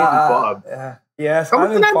 Yes,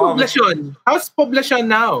 I'm in Poblacion. How's Poblacion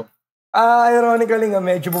now? Ironically nga,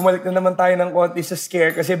 medyo bumalik na naman tayo ng konti sa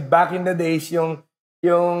scare kasi back in the days,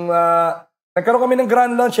 nagkaroon kami ng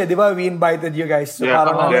grand launch di ba? We invited you guys. So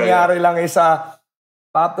parang nangyari lang isa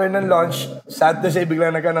after ng launch, sad to say,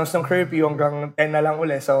 biglang nag-announce ng curfew hanggang 10 na lang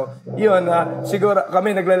uli. So, yun, siguro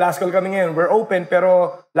kami, nagla-last call kami ngayon. We're open,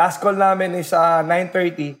 pero last call namin is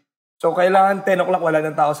 9:30. So, kailangan 10 o'clock, wala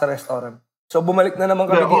ng tao sa restaurant. So, bumalik na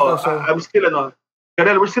naman kami dito. So, I'm still,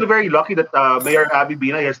 Kalel, we're still very lucky that Mayor Abby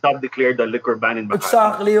Binay has not declared the liquor ban in Makati.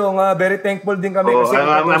 Exactly, very thankful din kami. Kasi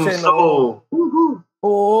I'm so...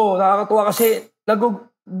 Oo, nakakatuwa kasi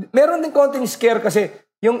meron din konting scare kasi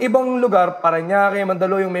yung ibang lugar, Parañaque,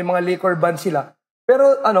 Mandaluyong, may mga liquor ban sila.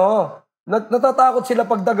 Pero natatakot sila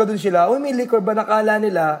pag daga dun sila, may liquor ban, nakala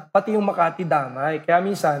nila, pati yung Makati damay. Kaya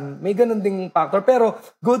minsan, may ganun ding factor. Pero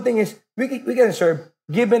good thing is, we can serve.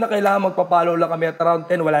 Given na kailangan magpapalo lang kami at around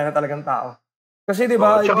 10, wala na talagang tao. Kasi di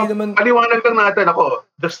ba, hindi naman... Paliwanag lang natin ako,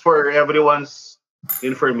 just for everyone's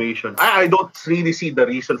information. I don't really see the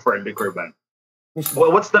reason for a liquor ban.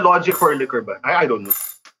 What's the logic for a liquor ban? I don't know.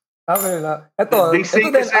 Okay na. They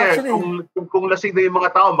say kasi, actually, kung lasing na yung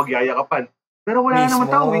mga tao, magyayakapan. Pero wala naman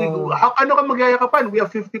tao. Ano ka magyayakapan? We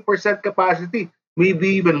have 50% capacity.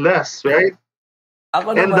 Maybe even less, right?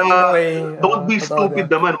 Ako naman, don't be stupid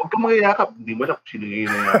naman. Huwag kang magyayakap. Hindi mo na kung sino yung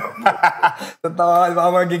nayakap mo. Totoo, baka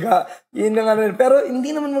magiga. Yun na nga. Pero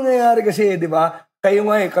hindi naman mangyayari kasi, di ba? Kayo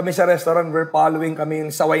nga kami sa restaurant, we're following kami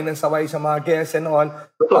yung saway ng saway sa mga guests and all.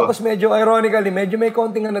 Tapos medyo ironically, medyo may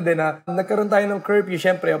konting din na nagkaroon tayo ng curfew,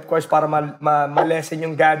 syempre, of course, para ma-lessen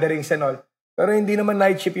yung gatherings and all. Pero hindi naman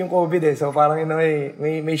night shift yung COVID So parang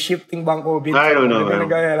may shifting bang COVID. I don't know.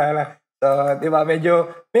 So, di ba,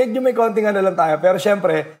 medyo may konting lang tayo. Pero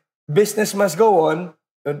syempre, business must go on.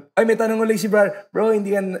 Ay, may tanong ulit si Bro,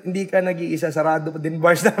 hindi ka nag-iisa, sarado pa din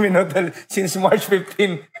bars namin hotel since March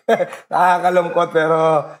 15. Nakakalungkot,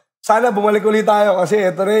 pero sana bumalik ulit tayo kasi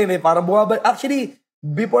ito rin, parang bumabalik. Actually,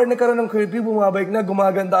 before nagkaroon ng curfew, bumabalik na,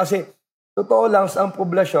 gumaganda kasi totoo lang sa ang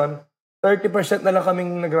poblasyon, 30% na lang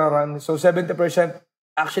kaming nagra-run. So, 70%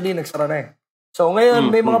 actually nagsara na So,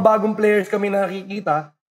 ngayon, may mga bagong players kami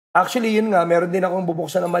nakikita. Actually, yun nga, meron din akong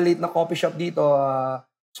bubuksan na maliit na coffee shop dito.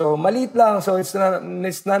 So, maliit lang. So, it's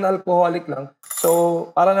non-alcoholic lang. So,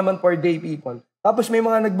 para naman for day people. Tapos may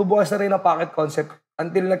mga nagbubukas na rin na pocket concept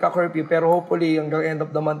until nagka-curfew. Pero hopefully, hanggang end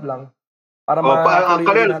of the month lang. Para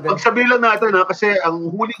Kalel, pagsabihin lang natin, kasi ang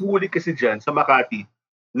huli-huli kasi dyan sa Makati,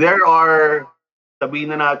 there are,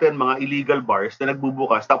 sabihin na natin, mga illegal bars na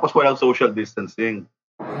nagbubukas tapos walang social distancing.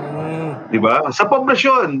 Diba? Sa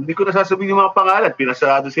poblasyon, hindi ko nasasabihin yung mga pangalan.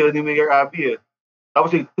 Pinasarado sila ni Mayor Abby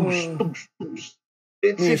Tapos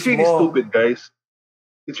It's really stupid, guys.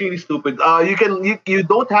 It's really stupid. You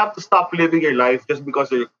don't have to stop living your life just because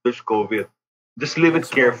there's COVID. Just live it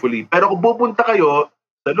carefully. Pero kung pupunta kayo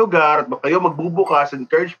sa lugar at kayo magbubukas and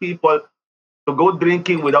encourage people to go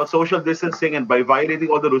drinking without social distancing and by violating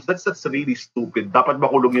all the rules, that's really stupid. Dapat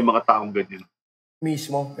makulong yung mga taong ganyan.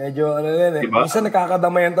 Mismo. Medyo Diba? Minsan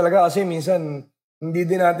nakakadamayan talaga kasi minsan hindi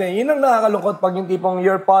din natin. Yun ang nakakalungkot pag yung tipong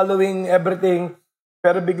you're following everything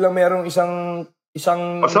pero biglang merong isang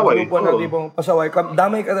pasaway. Grupo na tipong pasaway.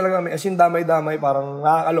 Damay ka talaga kami. As in, damay. Parang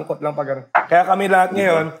nakakalungkot lang pag ganun. Kaya kami lahat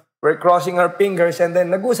ngayon, we're crossing our fingers and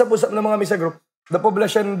then nag-usap-usap naman kami sa group. The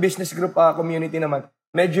Poblacion Business Group community naman.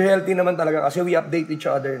 medyo healthy naman talaga kasi we update each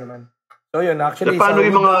other naman. So yun, actually. Paano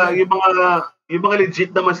yung mga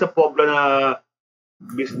legit naman sa Pobla na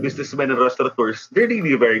businessmen and restaurateurs, they're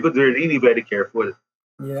really very good. They're really very careful.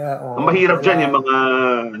 Yeah. Ang mahirap dyan, yung mga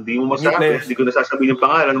hindi mo masabi, hindi ko nasasabihin yung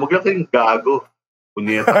pangalan, huwag lang kayong gago.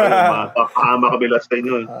 Kunyeta kayo, makakahama kami last time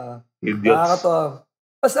yun. Idiots. Nakakatawa.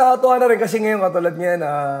 Mas nakakatawa na rin kasi ngayon katulad niya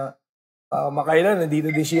na makailan, nandito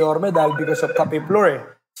din si Orme dahil because of Cafe Floor eh.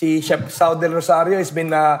 Si Chef Sao del Rosario has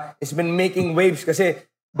been making waves kasi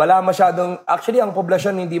wala masyadong, actually ang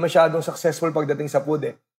poblasyon hindi masyadong successful pagdating sa food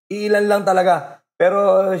eh. Iilan lang talaga.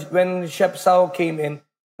 Pero when Chef Sao came in,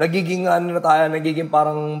 nagiging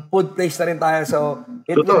parang food place na rin tayo. So,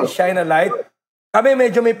 it will shine a light. Kami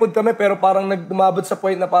medyo may food kami pero parang nagdumabot sa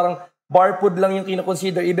point na parang bar food lang yung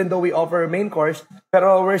kinoconsider even though we offer main course.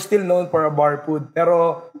 Pero we're still known for a bar food.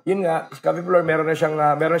 Pero yun nga, Cafe Floor meron na siyang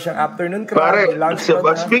afternoon crowd.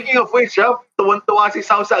 Speaking of which, tuwan-tuwa si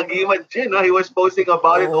Sao sa Agimat Gin. He was posting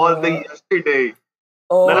about it all day yesterday.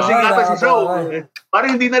 Nalasing ata si Sao.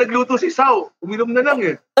 Parang hindi na nagluto si Sao. Uminom na lang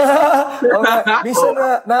eh. Minsan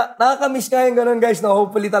nakakamiss nga yung ganun guys. No?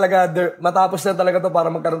 Hopefully talaga matapos na talaga to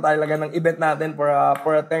para magkaroon tayo talaga ng event natin for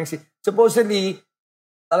a Thanksgiving. Supposedly,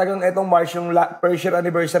 talagang itong March, yung first year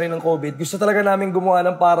anniversary ng COVID, gusto talaga namin gumawa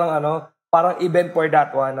ng parang event for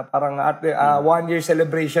that one. Parang 1 year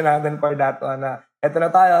celebration natin for that one. Eto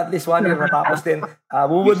na tayo, at least 1 year matapos din.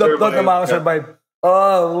 We would have thought na makakasurvive.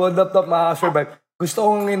 We would have thought makakasurvive. Gusto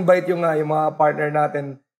kong invite yung mga partner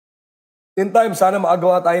natin. In time, sana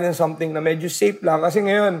maagawa tayo ng something na medyo safe lang. Kasi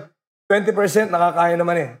ngayon, 20% nakakaya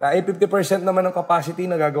naman eh. 50% naman ng capacity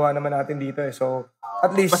na gagawa naman natin dito eh. So,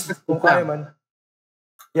 at least, kung kaya man.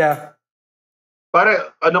 Yeah.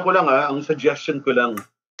 Pare, ko lang ang suggestion ko lang.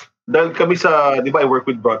 Dahil kami di ba, I work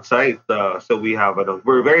with Broadside. So we have,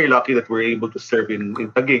 we're very lucky that we're able to serve in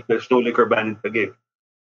Taguig. There's no liquor ban in Taguig.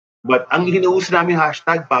 But ang hinuus namin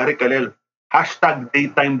hashtag, pare Kalel, hashtag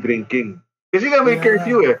daytime drinking. Kasi nga may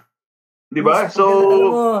curfew eh. Di ba?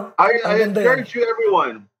 So, I encourage you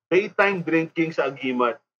everyone, daytime drinking sa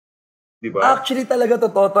Agimat. Diba? Actually talaga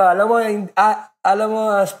totoo pa. Alam mo,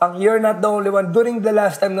 Spang, you're not the only one. During the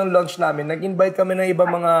last time ng launch namin, nag-invite kami ng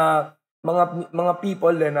ibang mga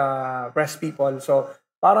people na press people. So,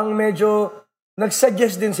 parang medyo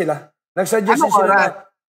nag-suggest din sila. Nag-suggest din sila.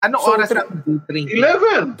 Anong oras na?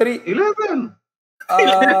 11. 11.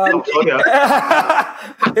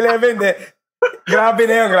 11 eh. Grabe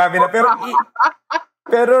na yun.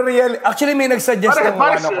 Pero actually may nag-suggest ng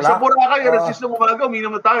 1 o'clock. Sa Boracay, resist ng umaga,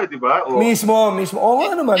 uminom na tayo, di ba? Mismo. Oo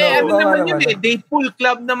nga naman. Ano naman yun eh. Day pool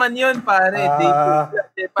club naman yun, pare. Day pool club.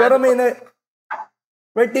 Pero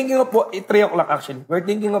we're thinking of 3 o'clock actually. We're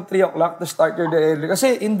thinking of 3 o'clock to start your day early.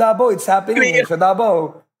 Kasi in Davao, it's happening. Sa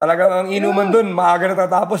Davao, talagang ang inuman dun, maaga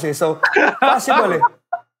natatapos eh. So, possible eh.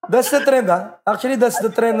 That's the trend Actually, that's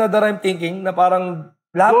the trend that I'm thinking na parang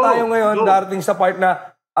lahat tayo ngayon darating sa part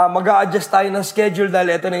na mag-a-adjust tayo ng schedule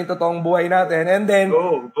dahil ito na yung totoong buhay natin. And then,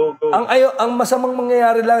 ang masamang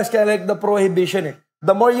mangyayari lang is kaya like the prohibition eh.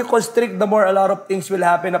 The more you constrict, the more a lot of things will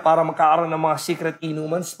happen na parang magkakaroon ng mga secret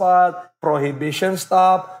inuman spot, prohibition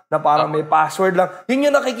stop, na parang may password lang. Yun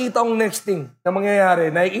yung nakikita kong next thing na mangyayari.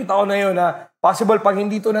 Nakikita ko na yun na possible pag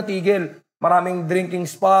hindi ito natigil, maraming drinking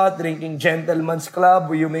spot, drinking gentleman's club,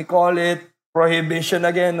 you may call it, prohibition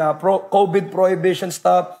again, COVID prohibition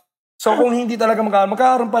stop. So kung hindi talaga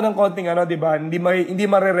magkakaroon pa ng konting di ba? Hindi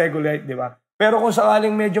mare-regulate, di ba? Pero kung sakaling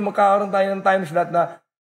medyo magkakaroon tayo ng time slot na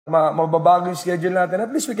mababago yung schedule natin, at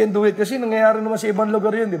least we can do it kasi nangyayari naman sa ibang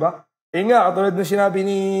lugar yun, di ba? Nga, katulad ng sinabi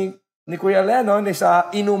ni Kuya Leno, sa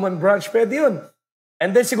Inuman Branch, pwede yun.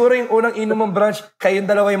 And then siguro yung unang Inuman Branch, kayong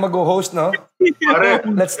dalawa yung mag-host, no?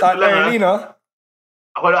 Let's start early, no?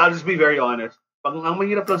 I'll just be very honest. Ang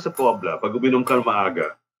mahirap lang sa Pobla, pag uminom ka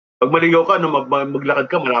maaga, pag maligaw ka, maglakad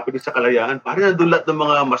ka, malapit sa Kalayaan, parang nandun lahat ng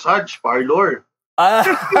mga massage parlor.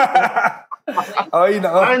 Ay,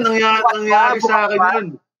 nako. Parang nangyari sa akin yun.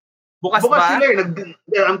 Bukas ba? Sila eh.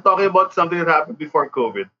 I'm talking about something that happened before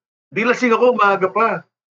COVID. Di lasing ako, maaga pa.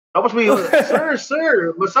 Tapos may,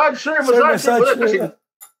 sir, massage. Kasi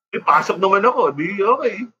pasok naman ako. Di,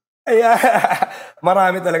 okay. Ay,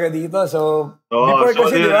 marami talaga dito. So, before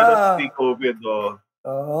kasi, di ba? COVID,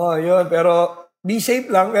 yun. Pero, be safe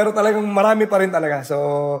lang. Pero talagang marami pa rin talaga.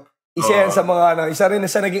 So, isa yan sa mga, isa rin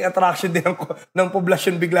sa naging attraction din ng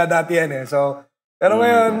poblasyon bigla dati yan eh. So, pero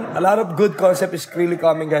ngayon, a lot of good concept is really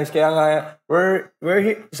coming, guys. Kaya nga, we're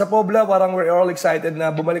sa Pobla, parang we're all excited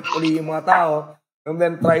na bumalik uli yung mga tao. And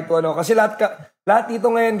then try to kasi lahat dito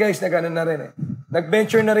ngayon, guys, na rin eh.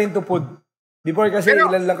 Nag-venture na rin to food. Before kasi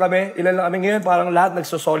ilan lang kami ngayon, parang lahat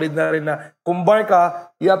nagsosolid na rin na kung bar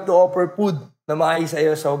ka, you have to offer food. na maayos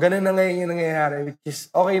sa'yo. So, ganun na ngayon yung nangyayari, which is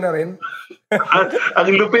okay na rin.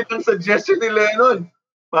 Ang lupit ng suggestion ni Lennon.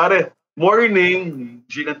 Pare, morning,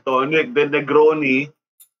 gin and tonic, then Negroni,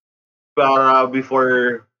 para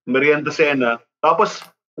before merienda cena. Tapos,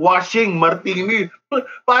 washing, martini.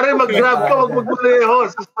 Pare, mag-grab ka, mag-maguleho.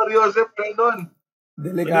 Sus Mariosep, Lennon.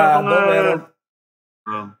 Delikado,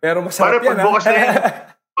 pero masarap pare,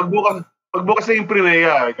 yan, pagbukas na yung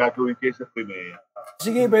Primea, gagawin kayo sa Primea.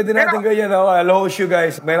 Sige, pwede natin ganyan. I'll host you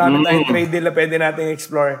guys. Mayroon tayong trade deal na pwede natin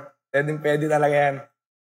explore. Pwede talaga yan.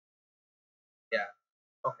 Yeah.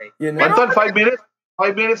 Okay. Anton, 5 minutes.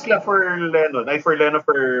 5 minutes left for Lennon. For Lennon,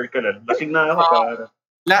 for Kalel. Lasing na ako.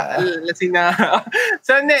 Lasing na.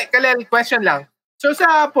 So, Kalel, question lang. So,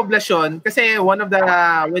 sa poblasyon, kasi one of the,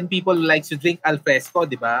 when people likes to drink al fresco,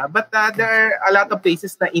 di ba? But there are a lot of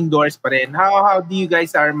places na indoors pa rin. How do you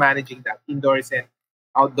guys are managing that? Indoors and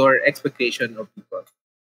outdoor expectation of people?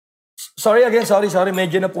 Sorry.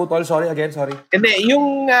 Medyo naputol. Sorry. Hindi,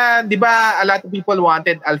 yung, di ba, a lot of people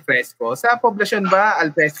wanted al fresco. Sa poblasyon ba,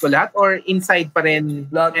 al fresco lahat? Or inside pa rin?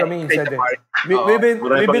 Lahat kami inside.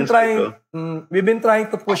 We've been trying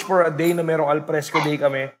to push for a day na merong al fresco day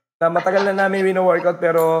kami. Na matagal na namin wino-workout,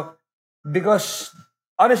 pero because,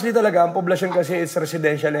 honestly talaga, ang poblasyon kasi is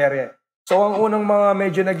residential area. So, ang unang mga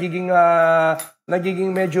medyo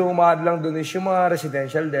nagiging medyo umahadlang dun is yung mga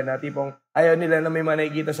residential din, na tipong ayaw nila na may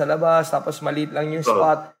nakikita sa labas, tapos maliit lang yung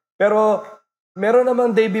spot. Pero, meron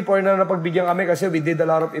namang day before na napagbigyan kami kasi we did a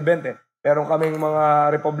lot of event eh. Meron kaming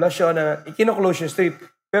mga repoblasyon na ikino-close yung street.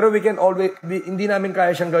 Pero we can always, hindi namin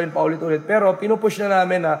kaya siyang gawin pa ulit-ulit. Pero pinupush na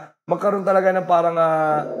namin na magkaroon talaga ng parang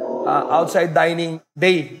outside dining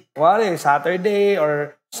day. Wala Saturday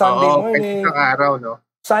or Sunday morning. Araw, no?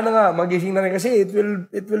 Sana nga magising na rin kasi it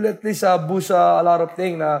will at least boost a lot of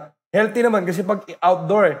things na healthy naman kasi pag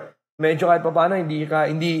outdoor, medyo kahit paano hindi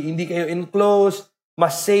kayo enclosed,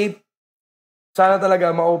 mas safe. Sana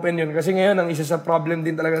talaga ma-open yun kasi ngayon ang isa sa problem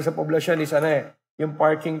din talaga sa poblasyon is yung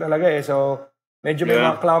parking talaga eh. So medyo may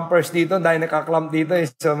mga clumpers dito dahil naka-clump dito eh.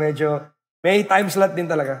 So medyo may time slot din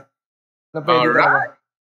talaga. Na pwede talaga.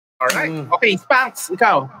 Alright. Okay, Spanks,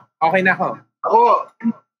 ikaw. Okay na ako. Ako,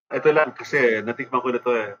 ito lang kasi natikman ko na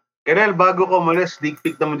to eh. Kalel, bago ko umalis, sneak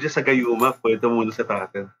peek naman dyan sa Gayuma. Pwede muna sa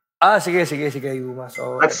tatin. Sige, Gayuma.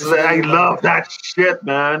 So, I love that shit,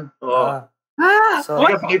 man. So,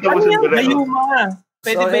 pakita mo sa Gayuma?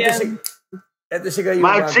 Pwede ba yan? Ito si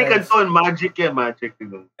Gayuma, Magic, guys. Anton. Magic yan, magic.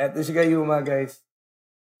 Ito si Gayuma, guys.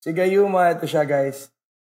 Si Gayuma, ito siya, guys.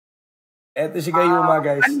 Ito si Gayuma,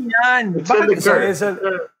 guys. Ano yan?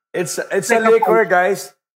 It's a liquor,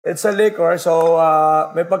 guys. It's a liquor, so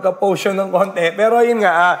may pagka-potion ng konti. Pero yun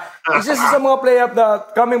nga, isa sa mga play-up na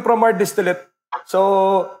coming from our distillate.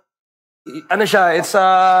 So, ano siya, it's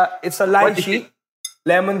a lychee,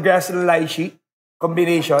 lemongrass and lychee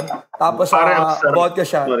combination. Tapos vodka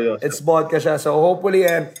siya. It's vodka siya. So, hopefully,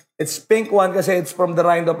 and it's pink one kasi it's from the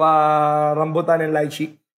rind of rambutan and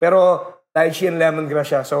lychee. Pero, lychee and lemongrass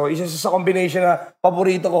siya. So, isa sa combination na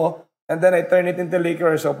paborito ko. And then I turn it into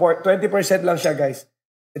liquor. So, 20% lang siya, guys.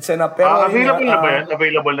 It's enough. Pero available na ba yan?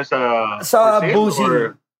 Available na sa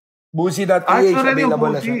Boozy. Boozy.ph available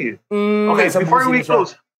na siya. Okay, before we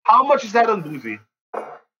close, how much is that on Boozy?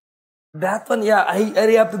 That one, yeah. I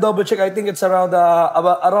really have to double check. I think it's around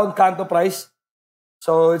Kanto price.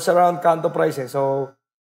 So, it's around Kanto price eh. So,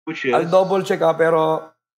 which is? I'll double check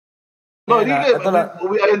pero no,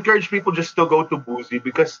 I encourage people just to go to Boozy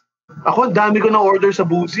because ako, ang dami ko na order sa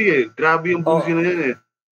Boozy eh. Grabe yung Boozy na yan eh.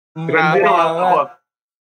 Grabe ako.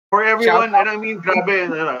 For everyone, and I mean,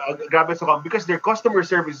 grabe sa because their customer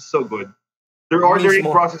service is so good. Their ordering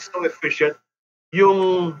process is so efficient.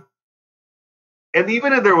 And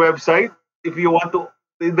even at their website, if you want to,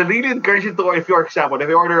 the really encourage you to, if you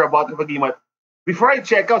order a bottle of Agimat, before I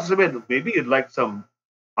check out, maybe you'd like some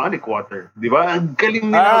tonic water. Di ba? Ang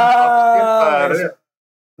galing nila.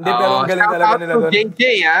 Hindi, pero ang galing talaga nila doon.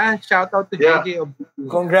 Shout out to JJ.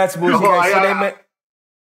 Congrats, Boozy, guys.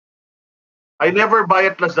 I never buy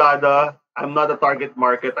at Lazada. I'm not a target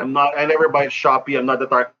market. I never buy at Shopee. I'm not a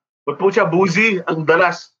target. But po siya, Boozy, ang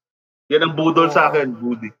dalas. Yan ang budol sa akin,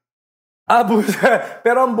 Boozy. Boozy.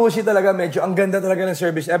 Pero ang Boozy talaga, medyo, ang ganda talaga ng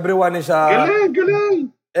service. Everyone is,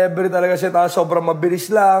 galing. Every talaga siya, sobrang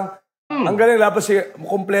mabilis lang. Ang galing, lapos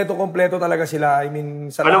kompleto talaga sila. I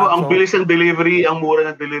mean, sa alam mo, ang bilis ng delivery, ang mura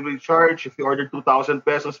ng delivery charge. If you order 2,000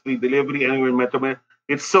 pesos, free delivery anywhere in Metro Manila.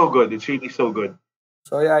 It's so good. It's really so good.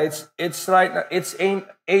 So yeah, it's right. It's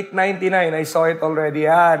 $8.99. I saw it already.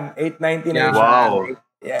 Yan, $8.99. Yeah, wow.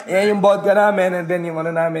 Yan yung vodka namin and then yung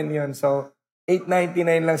namin yun. So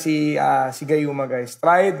 $8.99 lang si Gayuma, guys.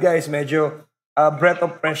 Try it, guys. Medyo breath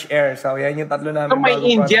of fresh air. So, yan yung tatlo namin. So, may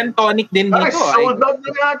Indian tonic din dito. Sold out na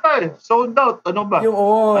yata eh. Sold out. Ano ba?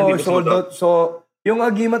 Yung, sold out. So, yung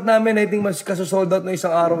Agimat namin, I think mas kaso-sold out na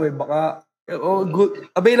isang araw eh. Baka, good.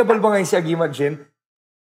 Available ba ngayon si Agimat Gin?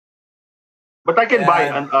 But I can buy,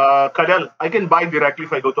 Kalel, I can buy directly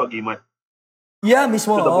if I go to Agimat. Yeah,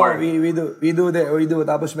 mismo. We do.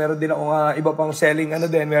 Tapos meron din ako iba pang selling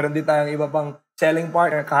meron din tayong iba pang selling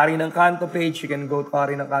partner. Kahari ng Kanto page. You can go to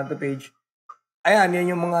Kahari ng Kanto page. Ayan,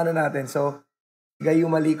 yan yung mga natin. So,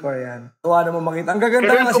 Gayuma Liquor yan. Tuwa naman makita. Ang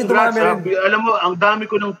gaganda lang kasi tumami rin. Alam mo, ang dami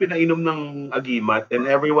ko nung pinainom ng Agimat and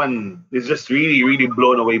everyone is just really, really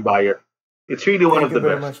blown away by it. It's really one of the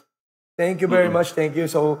best. Thank you very much. Thank you.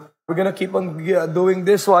 So, we're gonna keep on doing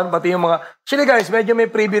this one. Pati yung mga... Actually guys, medyo may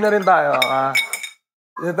preview na rin tayo.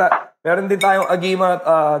 Meron din tayong Agimat.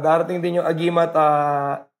 Darating din yung Agimat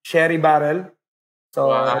Sherry Barrel.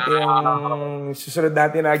 So, ito yung susunod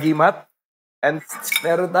natin na Agimat. And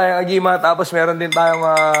meron tayong Agimat. Tapos meron din tayong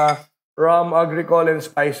rum, agricole, and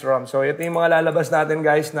spice rum. So, ito yung mga lalabas natin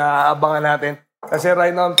guys na aabangan natin. Kasi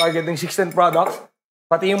right now, I'm targeting 16 products.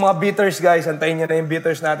 Pati yung mga bitters guys. Antayin nyo na yung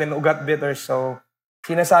bitters natin. Ugat bitters. So,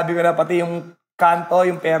 sinasabi ko na pati yung Kanto,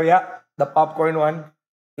 yung Perya, the popcorn one.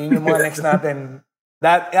 Yun yung mga next natin.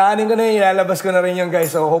 Aanin ko na yun, ilalabas ko na rin yun guys.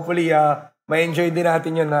 So hopefully, ma-enjoy din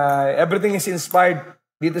natin yun na everything is inspired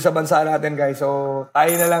dito sa bansa natin guys. So tayo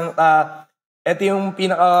na lang, ito yung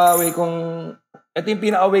pinaka-way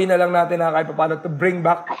na lang natin na kahit paano to bring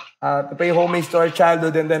back, to pay homage to our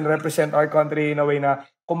childhood and then represent our country in a way na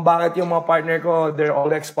kung bakit yung mga partner ko, they're all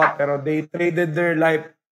expat pero they traded their life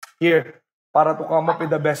here para to come up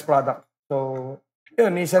with the best product. So,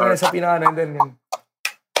 yun, isa na sa pinaka and then yun.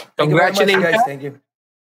 Congratulations, guys. Thank you.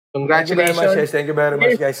 Congratulations. Thank you very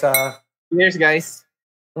much, guys. Cheers, guys.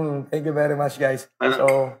 Thank you very much, guys.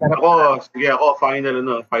 So, ako,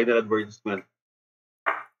 final advertisement.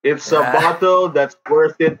 It's a bottle that's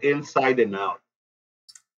worth it inside and out.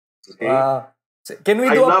 Okay? Can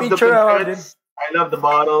we do a picture? I love the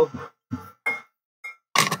bottle.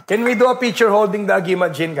 Can we do a picture holding the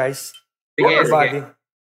Agimat Gin, guys? Everybody.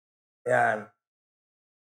 Yan.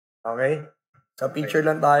 Okay? So, picture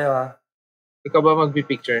lang tayo, ha? Ikaw ba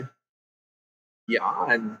magpipicture?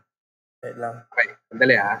 Yan. Wait lang. Okay.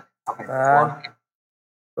 Sandali, ha? Okay. 1,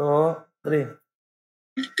 2,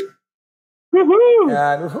 3. Woohoo!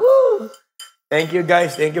 Yan. Woohoo! Thank you,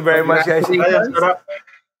 guys. Thank you very much, guys.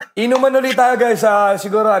 Inuman ulit tayo, guys.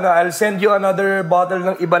 Siguro, I'll send you another bottle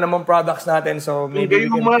ng iba namang products natin. So, maybe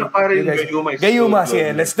Gayuma, sige.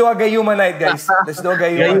 Let's do a Gayuma night, guys. Let's do a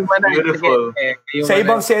Gayuma night. Beautiful. Sa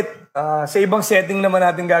ibang setting naman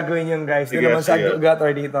natin gagawin yun, guys. Doon naman sa Ugat or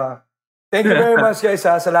dito. Thank you very much, guys,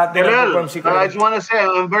 sa lahat din from Secret. I just want to say,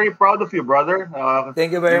 I'm very proud of you, brother.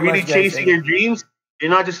 Thank you very much, You're really chasing your dreams. You're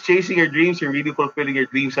not just chasing your dreams, you're really fulfilling your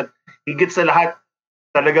dreams. At higit sa lahat,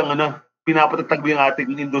 talagang pinapatatag mo yung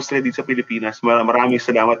ating industriya dito sa Pilipinas. Maraming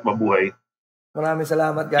salamat, mabuhay. Maraming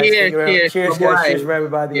salamat, guys. Cheers, guys. Cheers for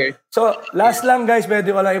everybody. Cheers. So, last lang, guys. Pwede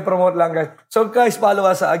ko lang i-promote lang, guys. So, guys, follow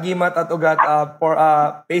us sa Agimat at Ugat for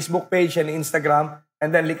Facebook page and Instagram. And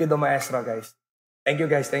then, Liquido Maestro, guys. Thank you,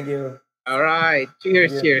 guys. Thank you. All right.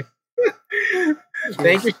 Cheers, cheers.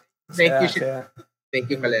 Thank you. Thank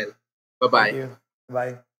you, Kalel. Bye-bye.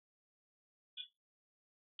 Bye.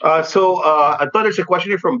 Anton, there's a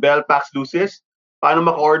question here from Bell Pax Lucis. Paano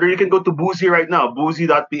maka-order? You can go to Boozy right now,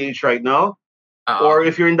 boozy.ph right now. Or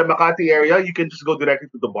if you're in the Makati area, you can just go directly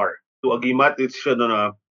to the bar. To Agimat, it's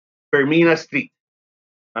on Fermina Street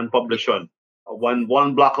and Poblacion.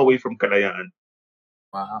 One block away from Kalayaan.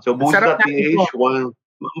 Wow. So Boozy.ph,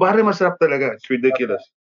 masarap talaga. It's ridiculous.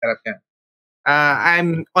 Sarap yan.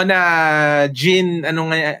 I'm on a gin,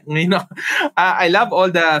 I love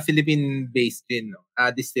all the Philippine-based gin,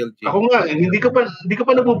 distilled gin. Ako nga, hindi ka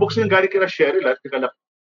pa nabubuksan yung galing kila Cheryl at kila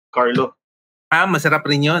Carlo. Masarap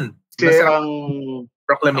rin yun. Kasi ang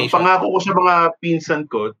proclamation. Ang pangako ko sa mga pinsan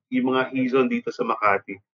ko, yung mga Izon dito sa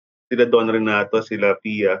Makati, sila Don Renato, sila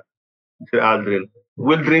Pia, sila Aldrin,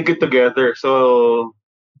 we'll drink it together. So,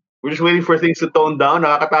 we're just waiting for things to tone down.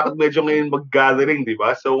 Nakakatakot medyo ngayon mag-gathering, di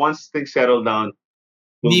ba? So once things settle down,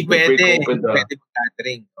 hindi pwede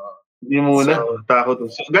mag-gathering. Hindi muna. Takot.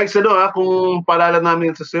 So guys, kung paalala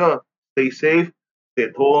namin sa sa'yo, stay safe,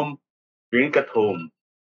 stay at home, drink at home.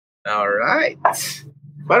 Alright.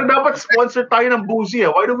 Parang dapat sponsor tayo ng Boozy.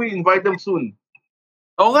 Why don't we invite them soon?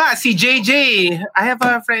 Oo nga, si JJ. I have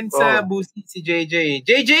a friend sa Boozy, si JJ.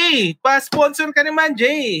 JJ, pa-sponsor ka naman,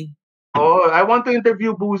 Jay. I want to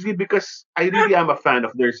interview Boozy because I really am a fan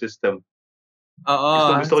of their system.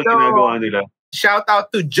 Gusto ko ginagawa nila. Shout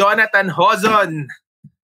out to Jonathan Hozon.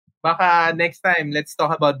 Baka next time, let's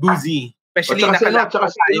talk about Boozy. Especially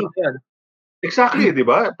nakalaban. Exactly, di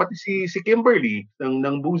ba? Pati si Kimberly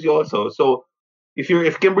ng Boozy also. So, if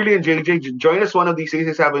Kimberly and JJ join us one of these days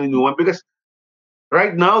is having a new one because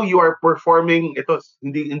right now you are performing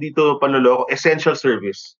hindi to panloloko, essential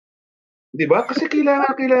service. Di ba? Kasi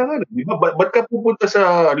kailangan. Di ba? Ba't ka pupunta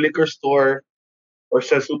sa liquor store or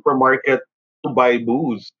sa supermarket to buy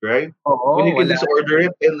booze, right? When you can just order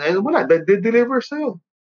it and wala, they deliver sa'yo.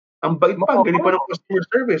 Ang bait pa, ang galing pa ng customer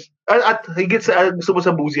service. At higit sa gusto mo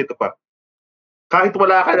sa Boozy, ito pa. Kahit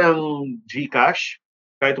wala ka ng GCash,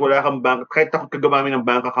 kahit wala kang kahit takot ka gumamit ng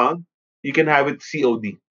bank account, you can have it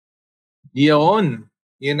COD. Yun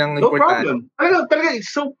ang no important. problem. Talaga,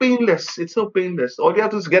 it's so painless. All you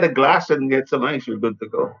have to do is get a glass and get some ice, you're good to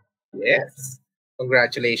go. Yes.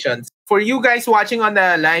 Congratulations. For you guys watching on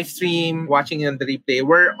the live stream, watching on the replay,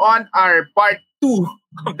 we're on our part 2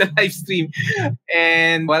 of the live stream.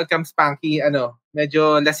 And welcome, Spanky.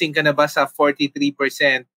 Medyo lasing ka na ba sa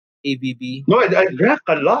 43% ABV? No, I drank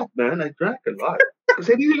a lot, man.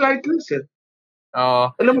 Kasi I really like this.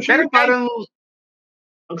 Alam mo siya, parang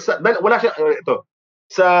wala siya, ito,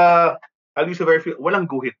 I'll use a very few, walang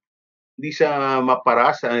guhit. Hindi siya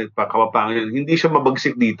maparas, pakawapangan, hindi siya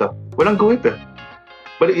mabagsik dito. Walang guhit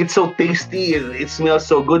But it's so tasty, it smells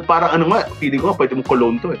so good. Parang feeling ko, pwede mo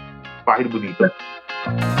cologne to Pahid mo dito.